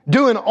people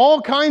doing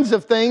all kinds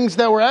of things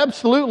that were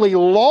absolutely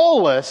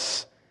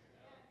lawless,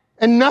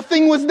 and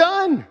nothing was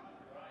done.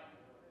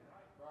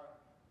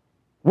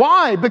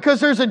 Why? Because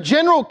there's a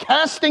general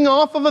casting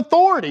off of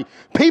authority.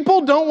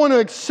 People don't want to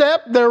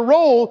accept their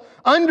role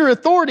under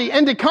authority.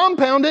 And to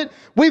compound it,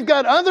 we've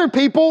got other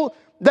people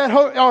that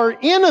are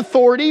in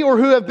authority or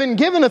who have been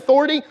given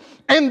authority,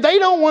 and they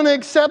don't want to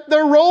accept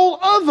their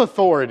role of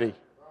authority.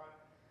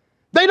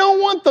 They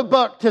don't want the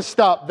buck to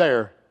stop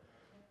there.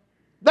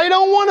 They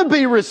don't want to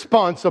be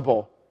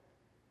responsible.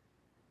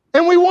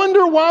 And we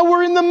wonder why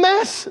we're in the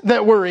mess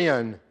that we're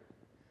in.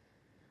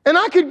 And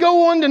I could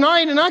go on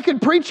tonight and I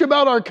could preach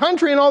about our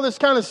country and all this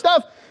kind of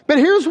stuff, but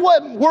here's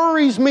what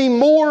worries me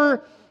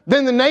more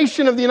than the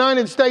nation of the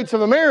United States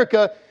of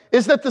America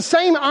is that the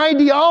same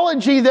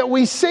ideology that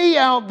we see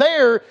out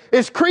there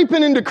is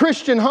creeping into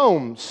Christian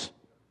homes.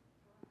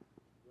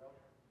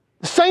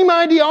 The same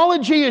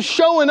ideology is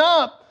showing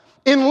up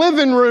in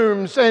living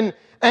rooms and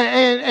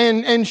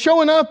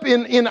showing up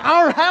in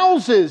our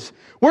husses,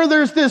 where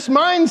there's this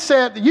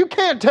mindset that you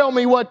can't tell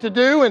me what to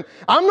do, and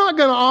I'm not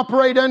going to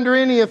operate under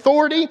any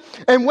authority.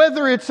 And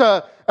whether it's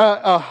a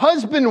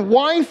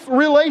husband-wife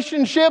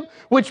relationship,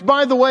 which,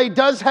 by the way,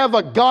 does have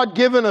a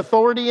God-given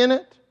authority in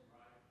it.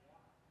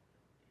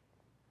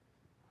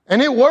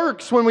 And it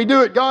works when we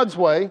do it God's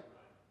way.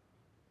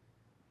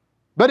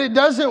 But it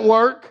doesn't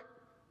work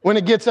when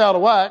it gets out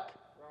of whack.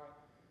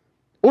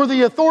 Or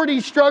the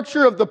authority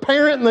structure of the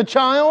parent and the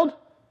child,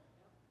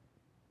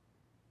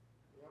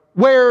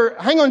 where,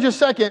 hang on just a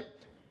second,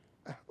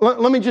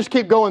 let me just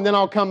keep going, then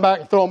I'll come back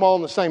and throw them all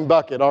in the same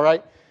bucket, all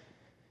right?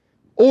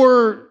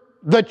 Or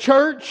the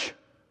church,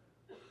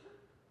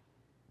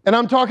 and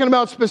I'm talking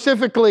about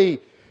specifically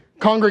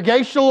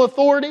congregational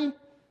authority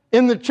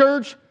in the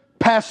church,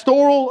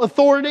 pastoral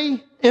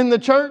authority in the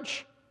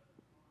church.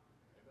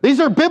 These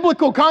are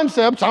biblical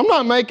concepts. I'm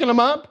not making them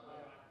up.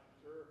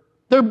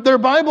 They're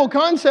Bible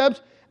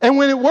concepts, and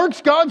when it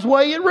works God's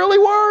way, it really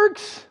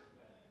works.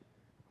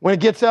 When it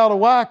gets out of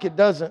whack, it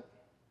doesn't.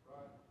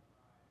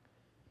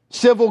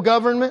 Civil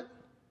government,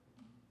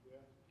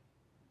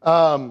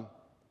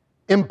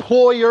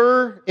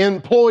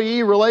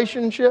 employer-employee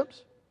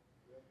relationships.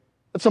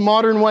 That's a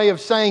modern way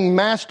of saying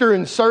master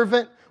and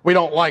servant. We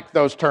don't like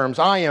those terms.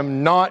 I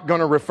am not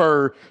going to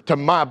refer to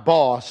my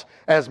boss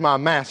as my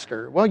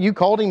master. Well, you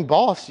called him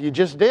boss. You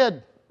just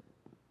did.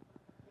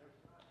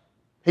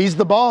 He's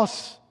the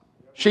boss.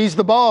 She's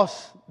the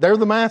boss. They're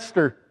the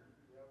master.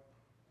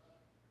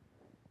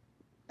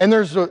 And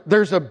there's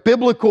a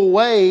biblical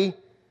way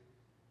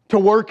to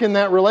work in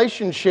that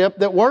relationship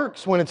that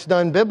works when it's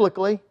done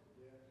biblically,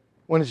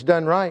 when it's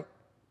done right.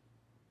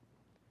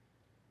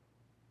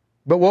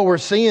 But what we're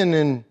seeing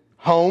in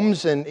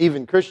homes, and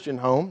even Christian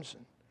homes,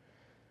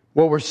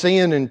 what we're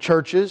seeing in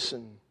churches,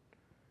 and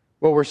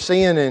what we're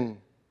seeing in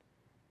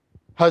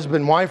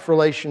husband-wife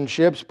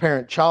relationships,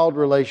 parent-child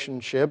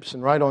relationships,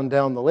 and right on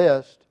down the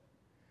list,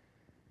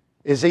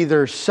 is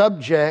either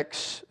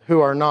subjects who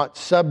are not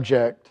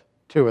subject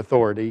to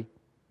authority,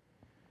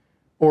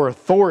 or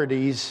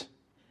authorities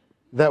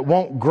that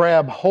won't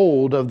grab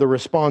hold of the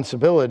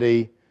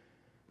responsibility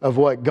of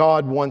what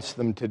God wants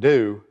them to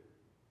do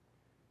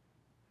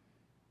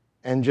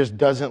and just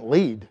doesn't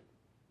lead.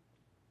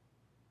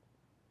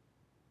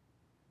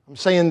 I'm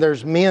saying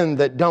there's men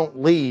that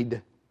don't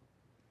lead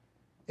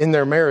in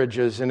their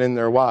marriages and in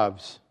their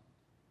wives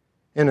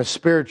in a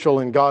spiritual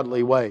and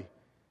godly way.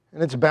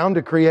 And it's bound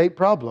to create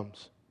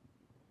problems.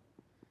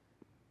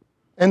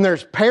 And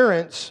there's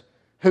parents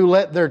who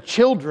let their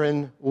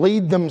children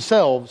lead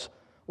themselves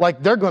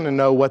like they're going to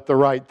know what the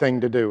right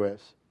thing to do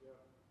is.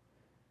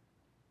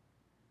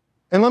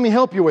 And let me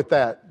help you with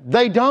that.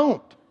 They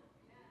don't.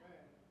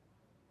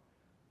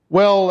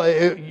 Well,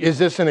 is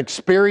this an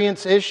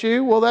experience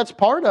issue? Well, that's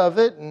part of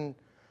it. And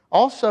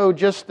also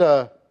just,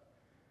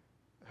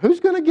 who's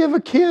going to give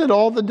a kid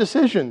all the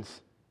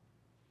decisions?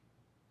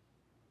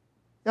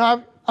 You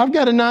know, I've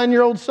got a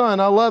 9-year-old son.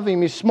 I love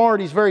him. He's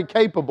smart. He's very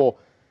capable.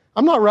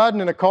 I'm not riding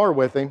in a car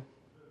with him.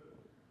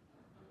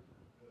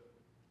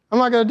 I'm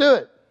not going to do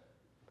it.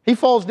 He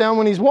falls down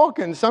when he's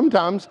walking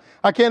sometimes.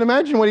 I can't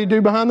imagine what he'd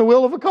do behind the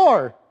wheel of a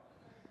car.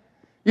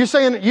 You're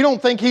saying you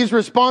don't think he's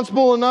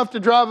responsible enough to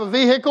drive a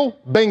vehicle?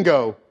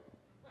 Bingo.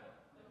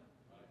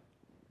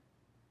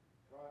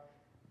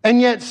 And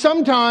yet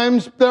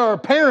sometimes there are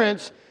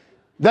parents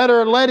that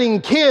are letting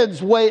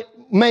kids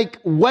make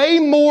way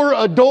more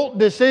adult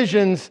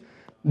decisions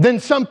than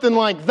something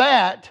like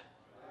that,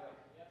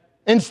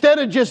 instead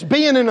of just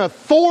being an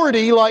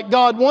authority like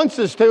God wants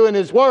us to in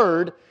His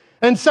Word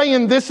and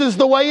saying this is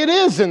the way it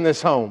is in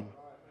this home.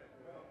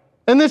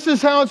 And this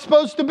is how it's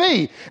supposed to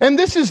be. And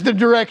this is the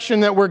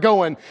direction that we're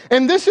going.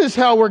 And this is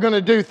how we're going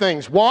to do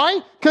things.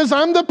 Why? Because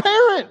I'm the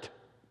parent.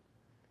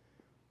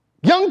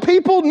 Young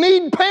people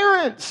need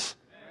parents.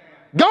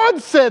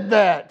 God said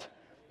that.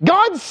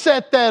 God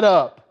set that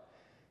up.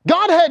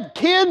 God had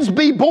kids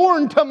be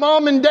born to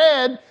mom and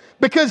dad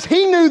because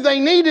He knew they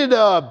needed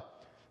a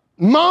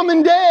mom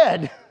and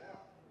dad.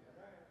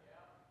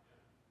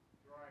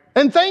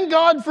 And thank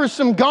God for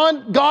some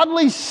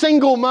godly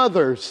single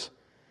mothers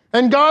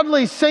and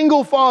godly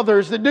single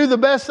fathers that do the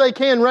best they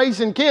can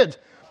raising kids.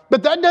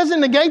 But that doesn't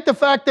negate the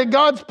fact that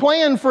God's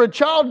plan for a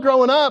child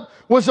growing up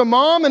was a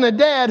mom and a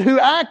dad who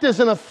act as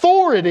an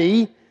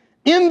authority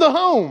in the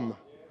home.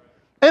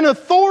 And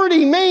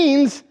authority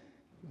means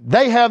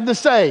they have the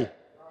say.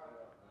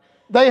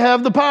 They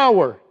have the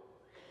power.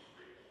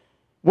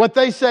 What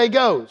they say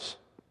goes.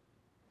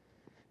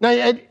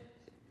 Now,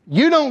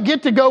 you don't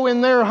get to go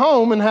in their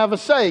home and have a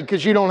say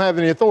because you don't have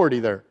any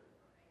authority there.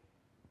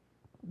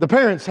 The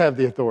parents have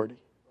the authority.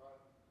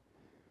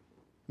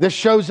 This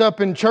shows up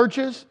in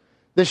churches.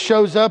 This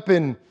shows up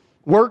in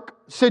work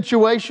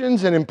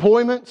situations and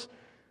employments.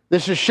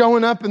 This is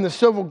showing up in the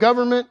civil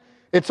government.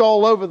 It's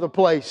all over the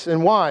place.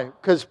 And why?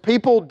 Because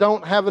people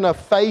don't have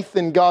enough faith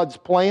in God's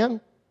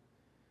plan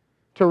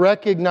to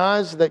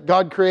recognize that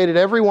God created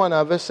every one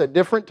of us at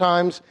different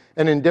times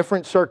and in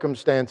different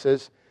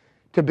circumstances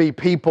to be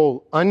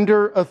people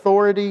under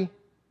authority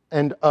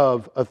and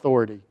of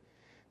authority.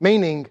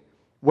 Meaning,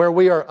 where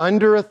we are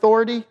under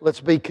authority, let's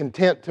be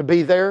content to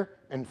be there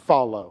and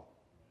follow.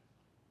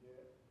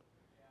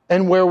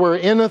 And where we're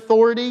in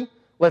authority,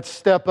 let's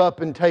step up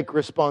and take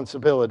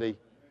responsibility.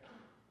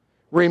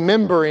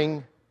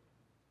 Remembering,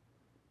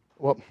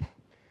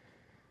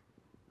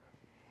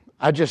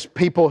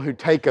 people who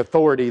take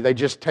authority, they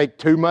just take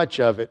too much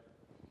of it.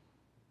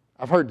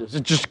 I've heard this.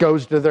 It just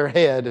goes to their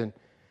head. And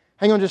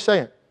hang on just a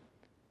second.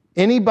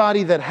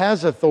 Anybody that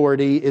has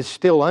authority is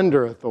still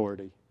under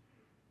authority.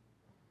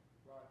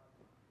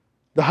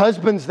 The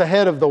husband's the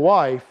head of the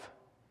wife,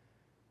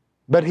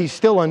 but he's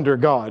still under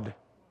God.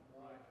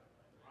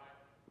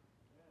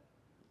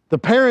 The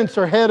parents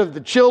are head of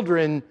the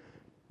children,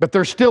 but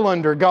they're still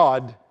under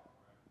God.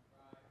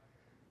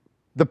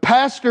 The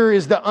pastor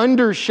is the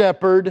under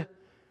shepherd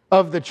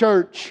of the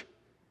church,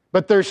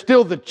 but they're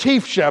still the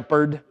chief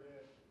shepherd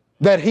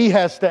that he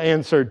has to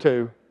answer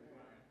to.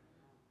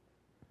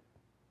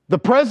 The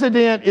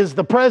president is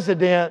the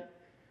president,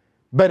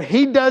 but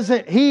he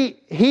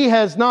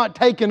has not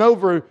taken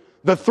over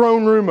the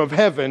throne room of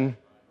heaven.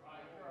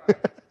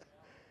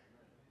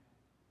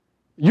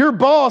 Your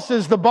boss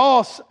is the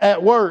boss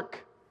at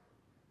work,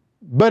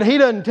 but he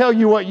doesn't tell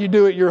you what you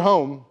do at your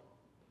home.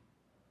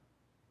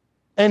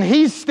 And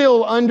he's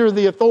still under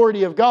the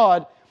authority of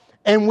God,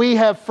 and we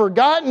have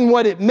forgotten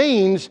what it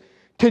means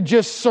to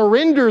just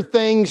surrender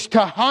things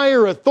to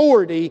higher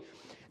authority,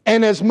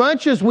 and as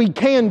much as we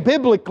can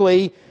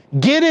biblically,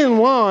 get in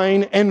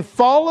line and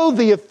follow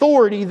the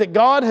authority that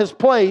God has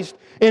placed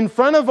in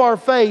front of our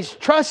face,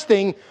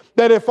 trusting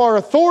that if our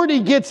authority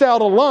gets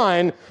out of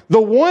line,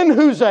 the one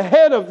who's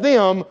ahead of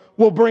them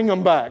will bring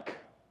them back.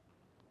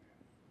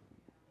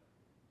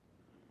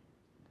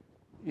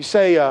 You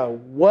say,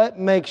 what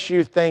makes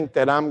you think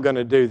that I'm going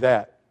to do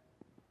that?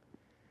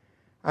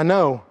 I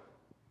know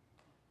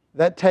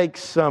that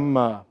takes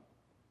some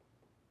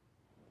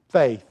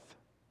faith.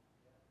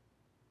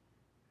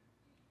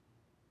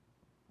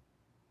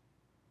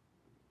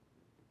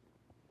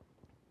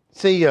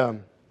 See,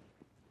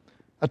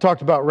 I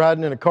talked about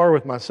riding in a car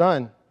with my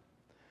son.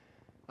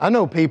 I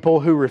know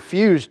people who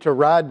refuse to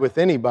ride with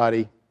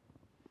anybody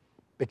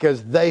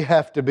because they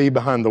have to be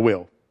behind the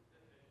wheel.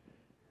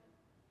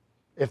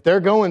 If we're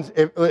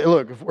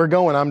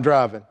going, I'm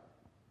driving.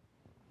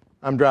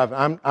 I'm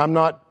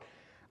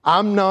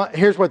not,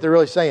 here's what they're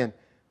really saying.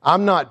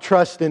 I'm not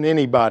trusting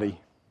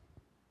anybody.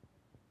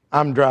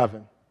 I'm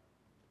driving.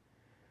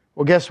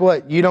 Well, guess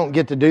what? You don't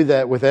get to do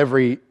that with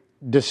every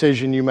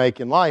decision you make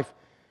in life,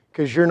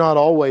 because you're not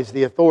always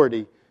the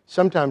authority.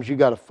 Sometimes you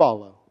got to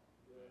follow.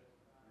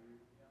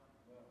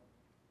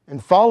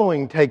 And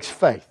following takes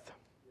faith.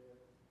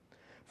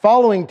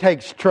 Following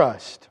takes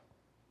trust.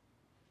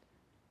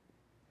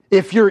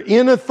 If you're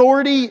in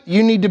authority,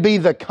 you need to be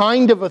the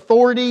kind of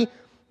authority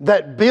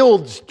that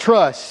builds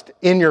trust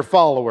in your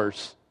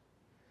followers.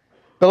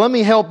 But let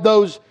me help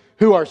those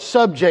who are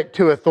subject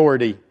to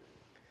authority.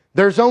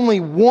 There's only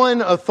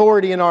one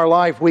authority in our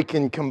life we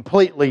can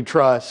completely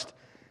trust,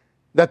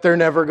 that they're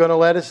never going to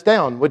let us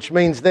down, which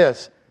means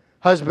this: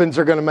 husbands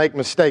are going to make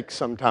mistakes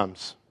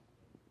sometimes.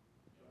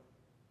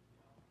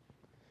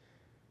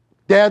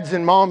 Dads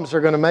and moms are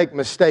going to make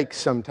mistakes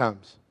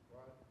sometimes.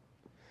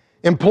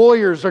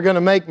 Employers are going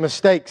to make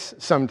mistakes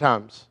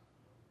sometimes.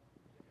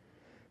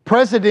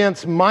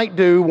 Presidents might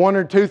do one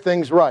or two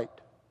things right.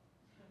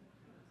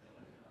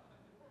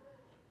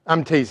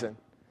 I'm teasing.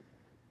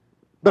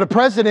 But a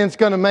president's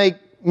going to make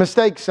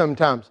mistakes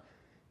sometimes.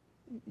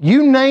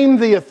 You name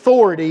the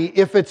authority,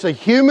 if it's a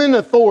human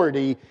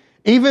authority,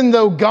 even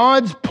though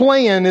God's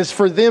plan is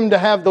for them to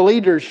have the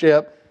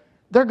leadership,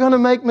 they're going to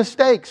make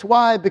mistakes.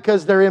 Why?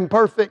 Because they're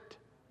imperfect.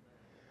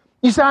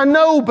 You say, I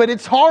know, but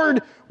it's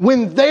hard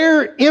when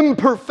their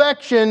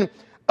imperfection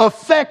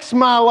affects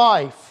my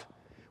life.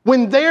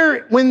 When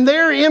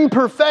their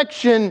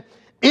imperfection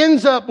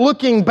ends up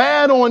looking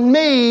bad on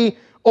me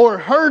or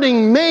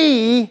hurting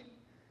me,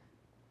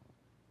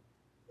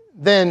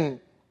 then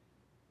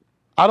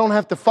I don't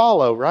have to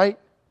follow, right?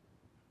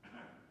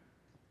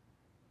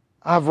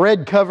 I've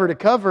read cover to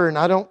cover and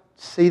I don't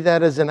see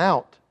that as an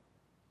out.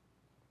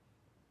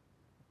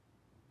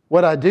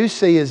 What I do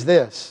see is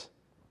this: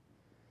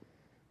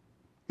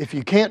 if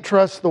you can't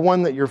trust the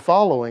one that you're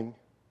following,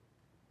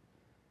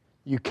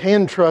 you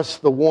can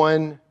trust the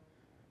one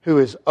who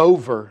is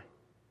over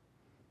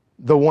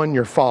the one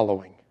you're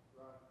following.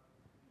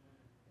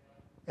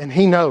 And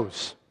He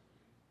knows.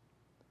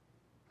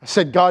 I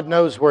said God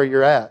knows where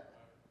you're at.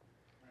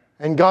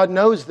 And God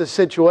knows the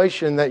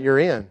situation that you're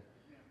in.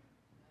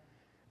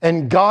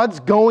 And God's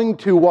going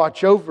to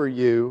watch over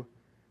you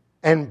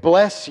and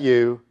bless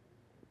you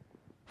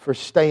for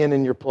staying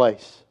in your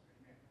place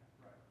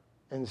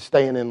and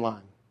staying in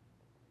line.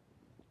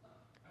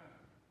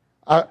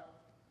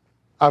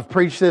 I've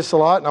preached this a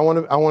lot, and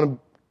I want to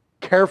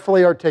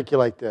carefully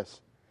articulate this.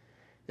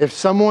 If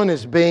someone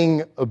is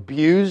being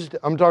abused,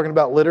 I'm talking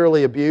about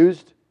literally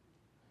abused,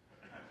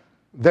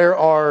 there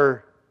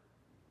are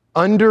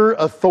under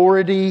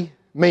authority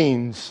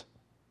means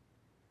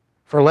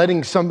for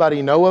letting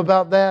somebody know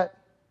about that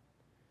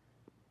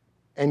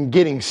and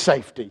getting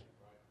safety.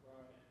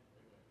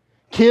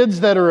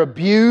 Kids that are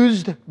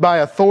abused by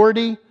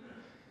authority,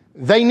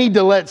 they need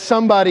to let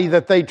somebody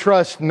that they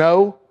trust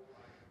know,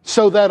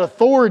 so that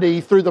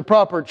authority, through the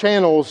proper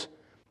channels,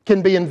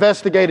 can be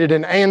investigated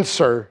and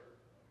answer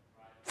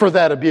for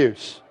that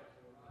abuse.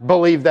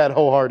 Believe that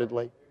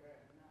wholeheartedly.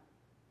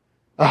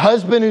 A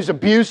husband who's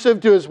abusive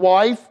to his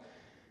wife,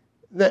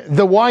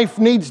 the wife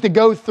needs to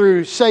go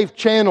through safe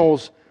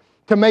channels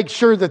to make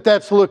sure that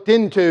that's looked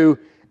into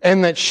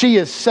and that she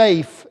is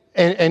safe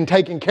and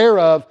taken care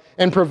of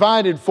and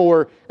provided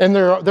for. And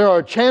there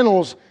are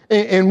channels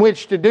in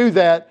which to do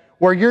that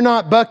where you're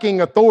not bucking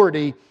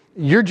authority.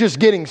 You're just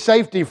getting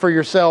safety for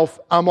yourself.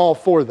 I'm all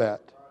for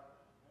that.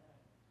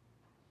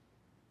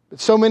 But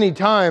so many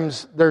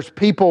times there's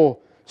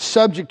people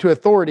subject to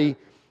authority,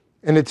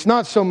 and it's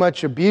not so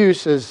much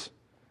abuse as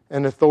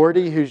an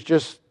authority who's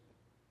just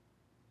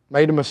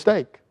made a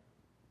mistake.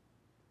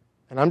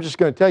 And I'm just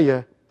going to tell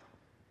you,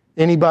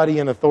 anybody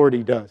in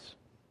authority does.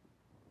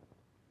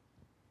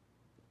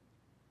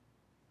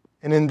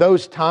 And in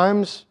those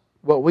times,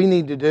 what we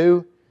need to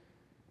do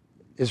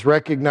is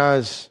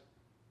recognize,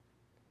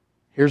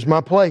 here's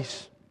my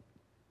place.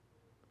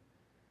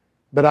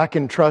 But I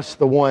can trust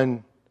the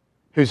one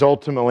who's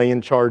ultimately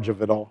in charge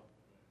of it all.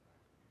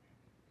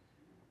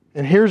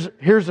 And here's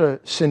a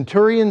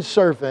centurion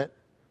servant,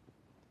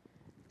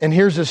 and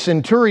here's a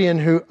centurion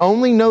who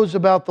only knows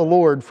about the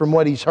Lord from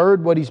what he's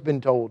heard, what he's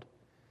been told.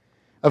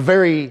 A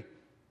very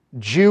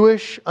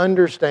Jewish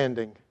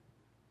understanding.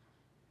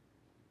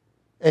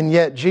 And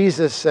yet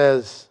Jesus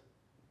says,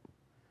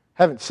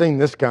 haven't seen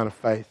this kind of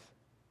faith.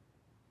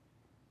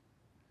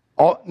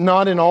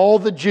 Not in all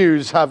the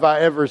Jews have I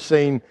ever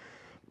seen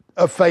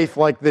a faith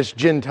like this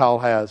Gentile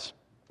has.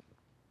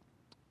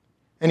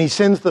 And he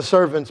sends the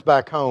servants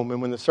back home. And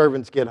when the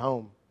servants get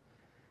home,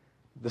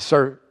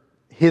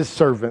 his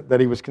servant that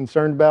he was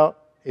concerned about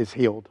is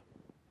healed.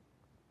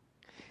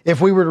 If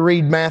we were to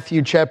read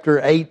Matthew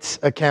chapter 8's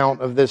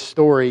account of this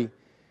story,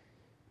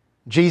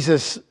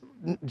 Jesus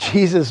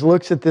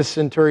looks at this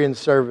centurion's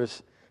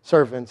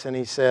servants and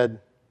he said,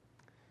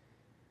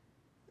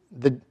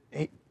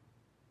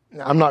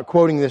 I'm not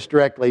quoting this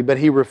directly, but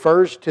he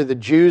refers to the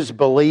Jews'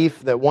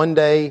 belief that one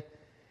day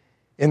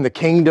in the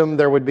kingdom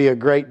there would be a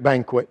great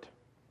banquet.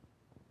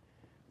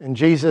 And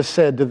Jesus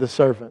said to the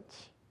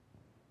servants,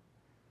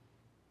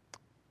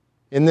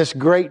 in this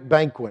great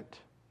banquet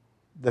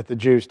that the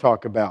Jews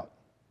talk about,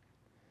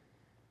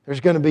 there's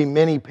going to be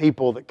many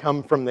people that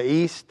come from the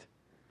east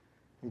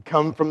and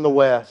come from the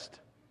west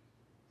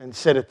and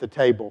sit at the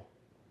table,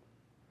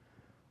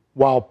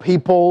 while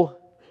people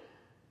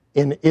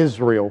in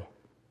Israel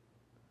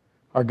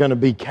are going to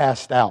be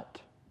cast out.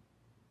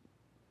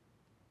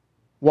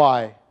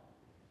 Why?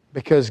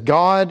 Because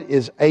God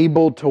is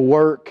able to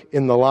work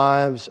in the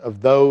lives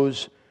of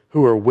those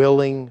who are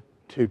willing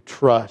to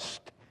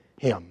trust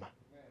Him.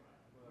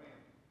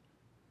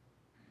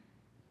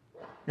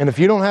 And if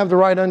you don't have the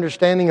right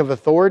understanding of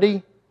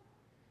authority,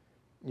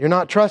 you're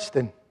not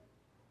trusting.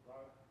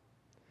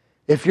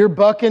 If you're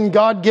bucking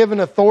God-given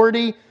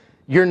authority,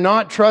 you're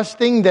not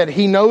trusting that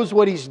He knows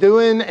what He's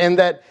doing and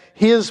that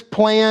His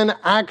plan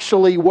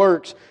actually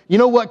works. You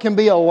know what can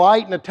be a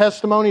light and a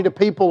testimony to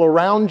people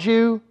around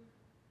you?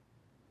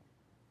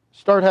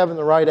 Start having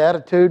the right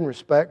attitude and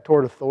respect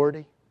toward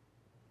authority.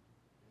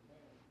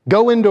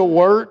 Go into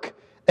work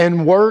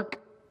and work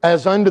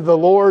as unto the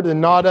Lord and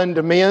not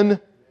unto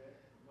men.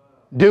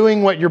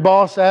 Doing what your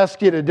boss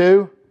asks you to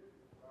do.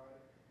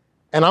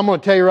 And I'm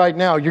going to tell you right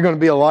now, you're going to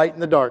be a light in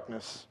the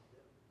darkness.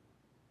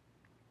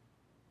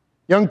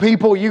 Young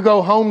people, you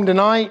go home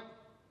tonight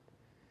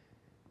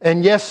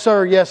and yes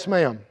sir, yes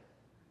ma'am.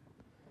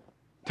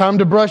 Time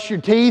to brush your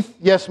teeth?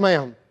 Yes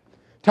ma'am.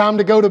 Time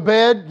to go to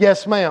bed?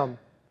 Yes ma'am.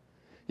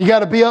 You got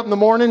to be up in the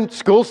morning.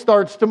 School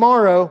starts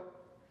tomorrow.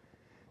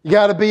 You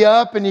got to be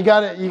up and you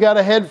got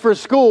to head for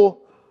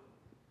school.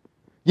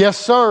 Yes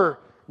sir,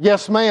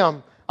 yes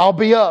ma'am. I'll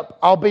be up.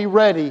 I'll be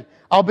ready.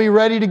 I'll be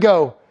ready to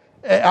go.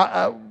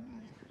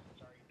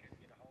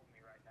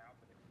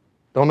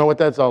 Don't know what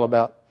that's all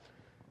about.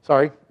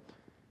 Sorry.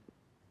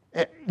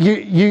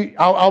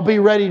 I'll be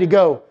ready to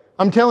go.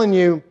 I'm telling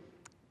you,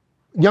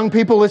 young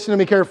people, listen to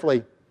me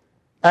carefully.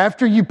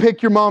 After you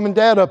pick your mom and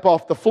dad up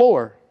off the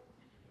floor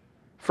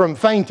from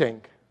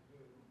fainting,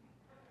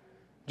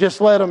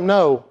 just let them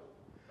know,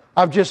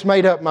 I've just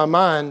made up my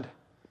mind.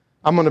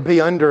 I'm going to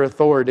be under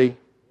authority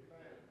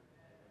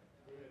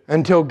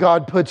until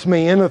God puts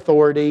me in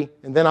authority,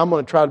 and then I'm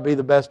going to try to be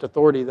the best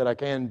authority that I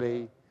can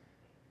be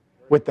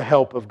with the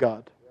help of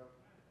God.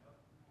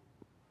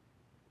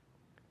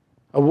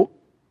 There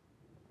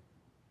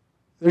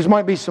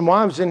might be some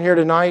wives in here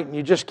tonight and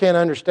you just can't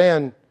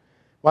understand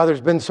why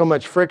there's been so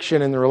much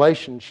friction in the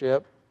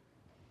relationship.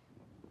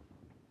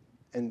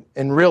 And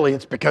really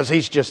it's because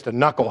he's just a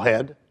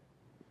knucklehead.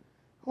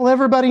 Well,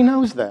 everybody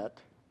knows that.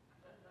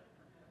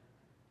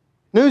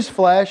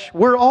 Newsflash,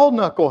 we're all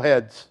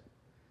knuckleheads.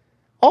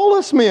 All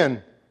us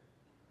men.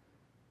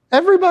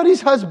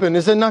 Everybody's husband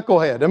is a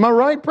knucklehead. Am I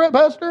right,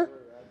 Pastor?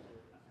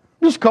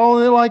 I'm just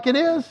calling it like it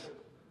is.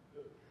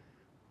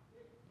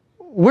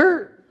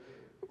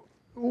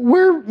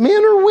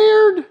 Men are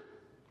weird.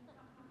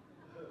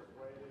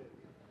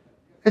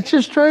 It's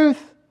just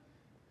truth.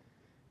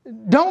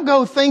 Don't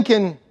go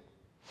thinking,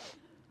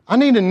 I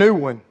need a new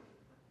one.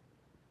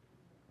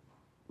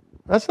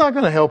 That's not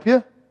going to help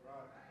you.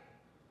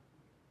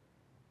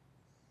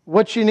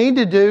 What you need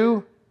to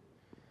do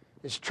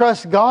is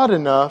trust God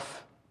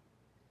enough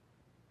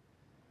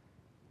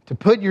to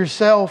put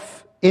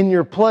yourself in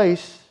your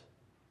place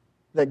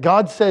that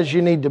God says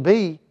you need to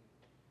be,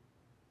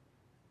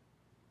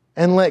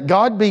 and let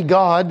God be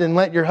God and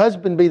let your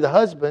husband be the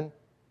husband,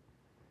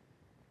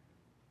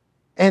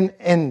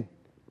 and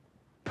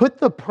put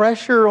the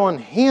pressure on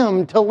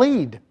him to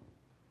lead.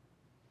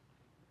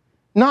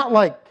 Not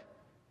like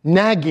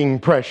nagging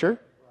pressure.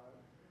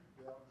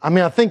 I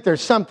mean, I think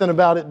there's something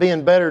about it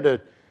being better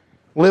to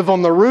live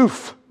on the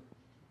roof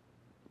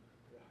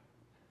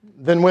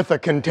than with a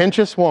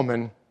contentious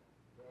woman.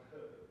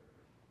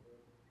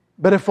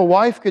 But if a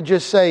wife could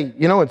just say,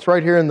 you know, it's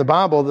right here in the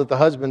Bible that the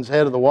husband's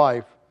head of the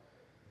wife.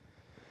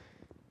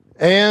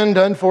 And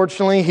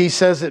unfortunately, he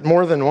says it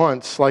more than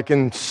once, like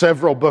in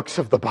several books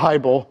of the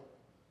Bible.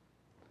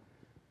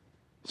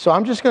 So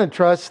I'm just going to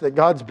trust that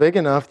God's big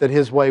enough that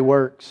His way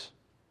works.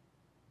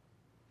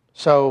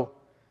 So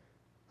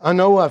I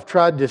know I've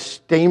tried to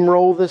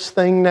steamroll this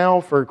thing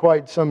now for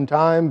quite some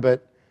time,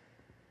 but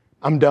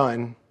I'm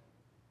done.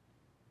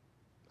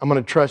 I'm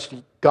going to trust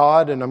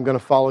God and I'm going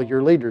to follow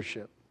your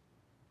leadership.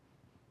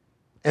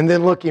 And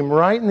then look him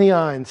right in the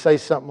eye and say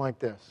something like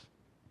this.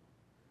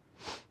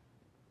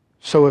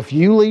 So if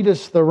you lead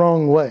us the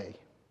wrong way,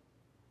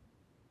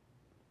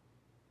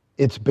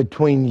 it's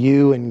between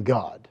you and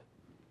God.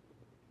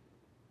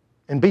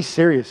 And be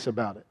serious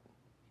about it.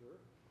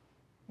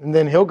 And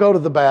then he'll go to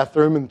the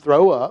bathroom and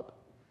throw up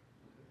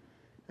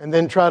and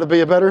then try to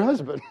be a better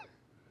husband.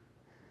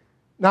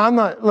 Now,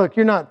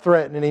 you're not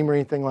threatening him or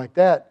anything like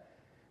that,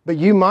 but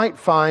you might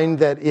find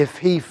that if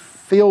he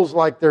feels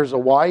like there's a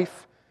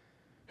wife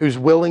who's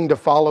willing to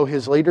follow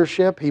his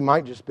leadership, he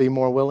might just be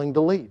more willing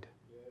to lead.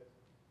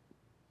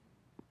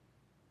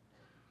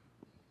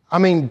 I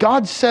mean,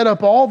 God set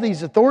up all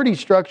these authority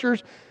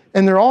structures,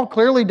 and they're all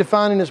clearly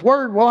defined in His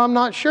Word. Well, I'm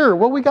not sure.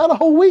 Well, we got a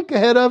whole week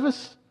ahead of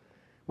us.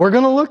 We're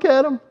going to look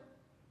at them.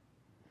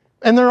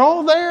 And they're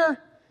all there.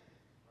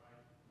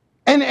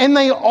 And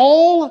they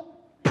all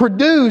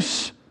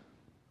produce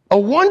a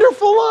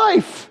wonderful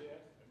life.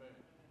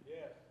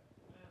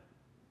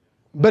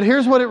 But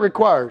here's what it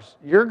requires.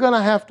 You're going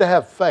to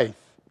have faith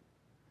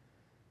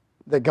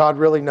that God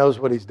really knows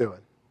what He's doing.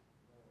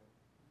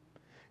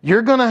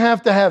 You're going to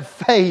have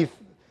faith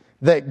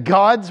that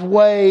God's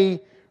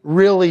way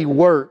really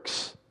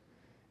works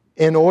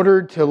in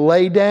order to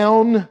lay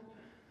down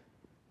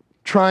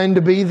trying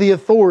to be the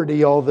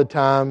authority all the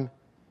time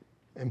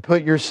and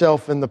put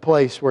yourself in the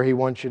place where He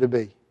wants you to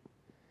be.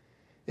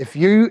 If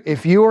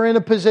you are in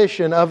a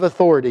position of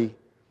authority,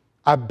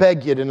 I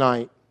beg you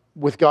tonight,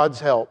 with God's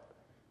help,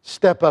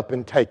 step up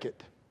and take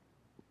it.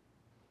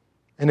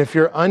 And if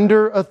you're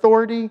under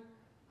authority,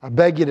 I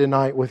beg you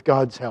tonight, with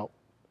God's help,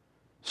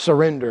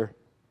 surrender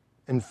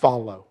and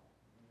follow.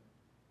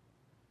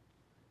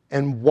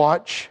 And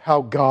watch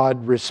how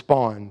God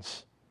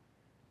responds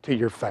to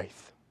your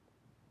faith.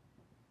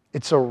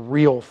 It's a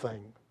real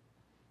thing,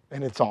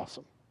 and it's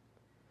awesome.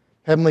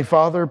 Heavenly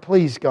Father,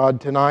 please,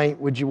 God, tonight,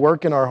 would You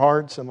work in our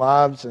hearts and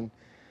lives? And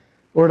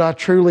Lord, I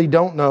truly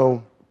don't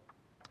know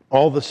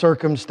all the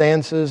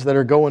circumstances that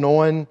are going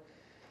on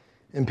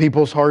in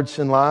people's hearts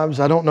and lives.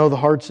 I don't know the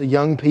hearts of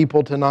young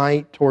people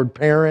tonight toward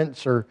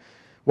parents or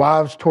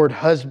wives toward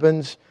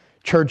husbands,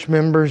 church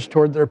members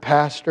toward their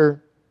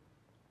pastor.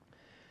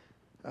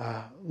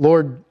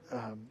 Lord,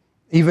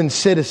 even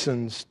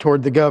citizens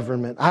toward the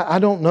government. I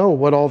don't know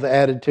what all the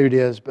attitude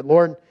is, but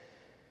Lord,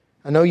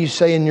 I know You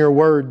say in Your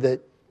word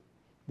that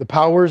the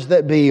powers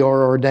that be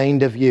are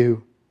ordained of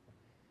You.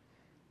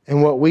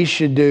 And what we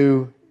should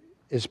do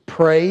is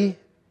pray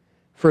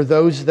for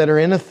those that are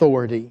in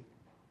authority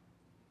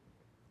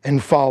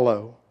and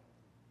follow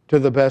to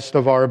the best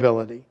of our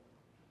ability.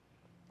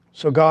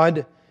 So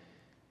God,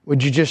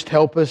 would You just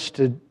help us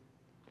to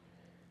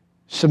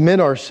submit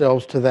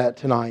ourselves to that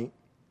tonight?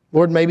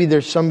 Lord, maybe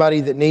there's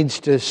somebody that needs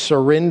to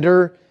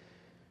surrender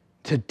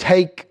to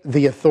take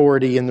the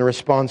authority and the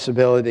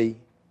responsibility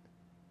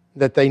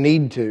that they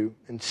need to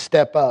and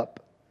step up.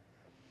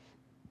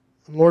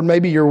 Lord,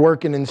 maybe You're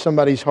working in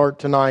somebody's heart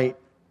tonight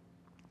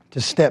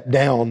to step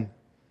down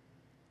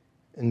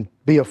and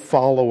be a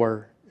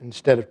follower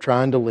instead of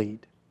trying to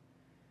lead.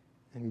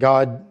 And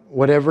God,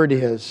 whatever it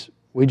is,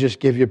 we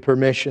just give You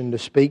permission to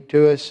speak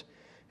to us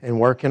and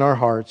work in our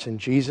hearts. In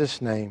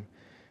Jesus' name,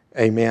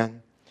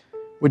 amen.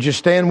 Would you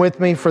stand with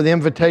me for the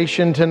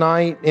invitation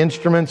tonight?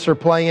 Instruments are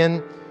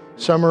playing.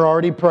 Some are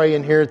already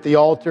praying here at the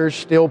altar.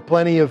 Still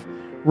plenty of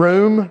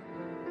room.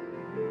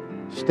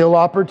 Still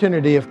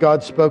opportunity if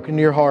God's spoken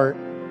to your heart.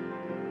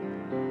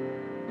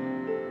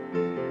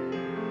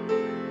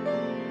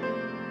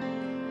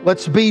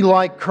 Let's be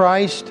like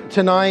Christ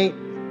tonight,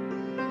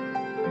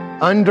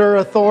 under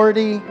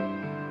authority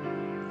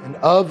and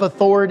of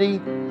authority.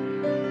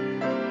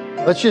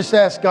 Let's just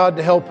ask God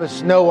to help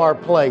us know our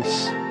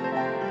place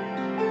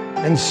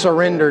and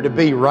surrender to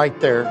be right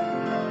there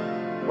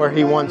where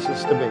He wants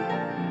us to be.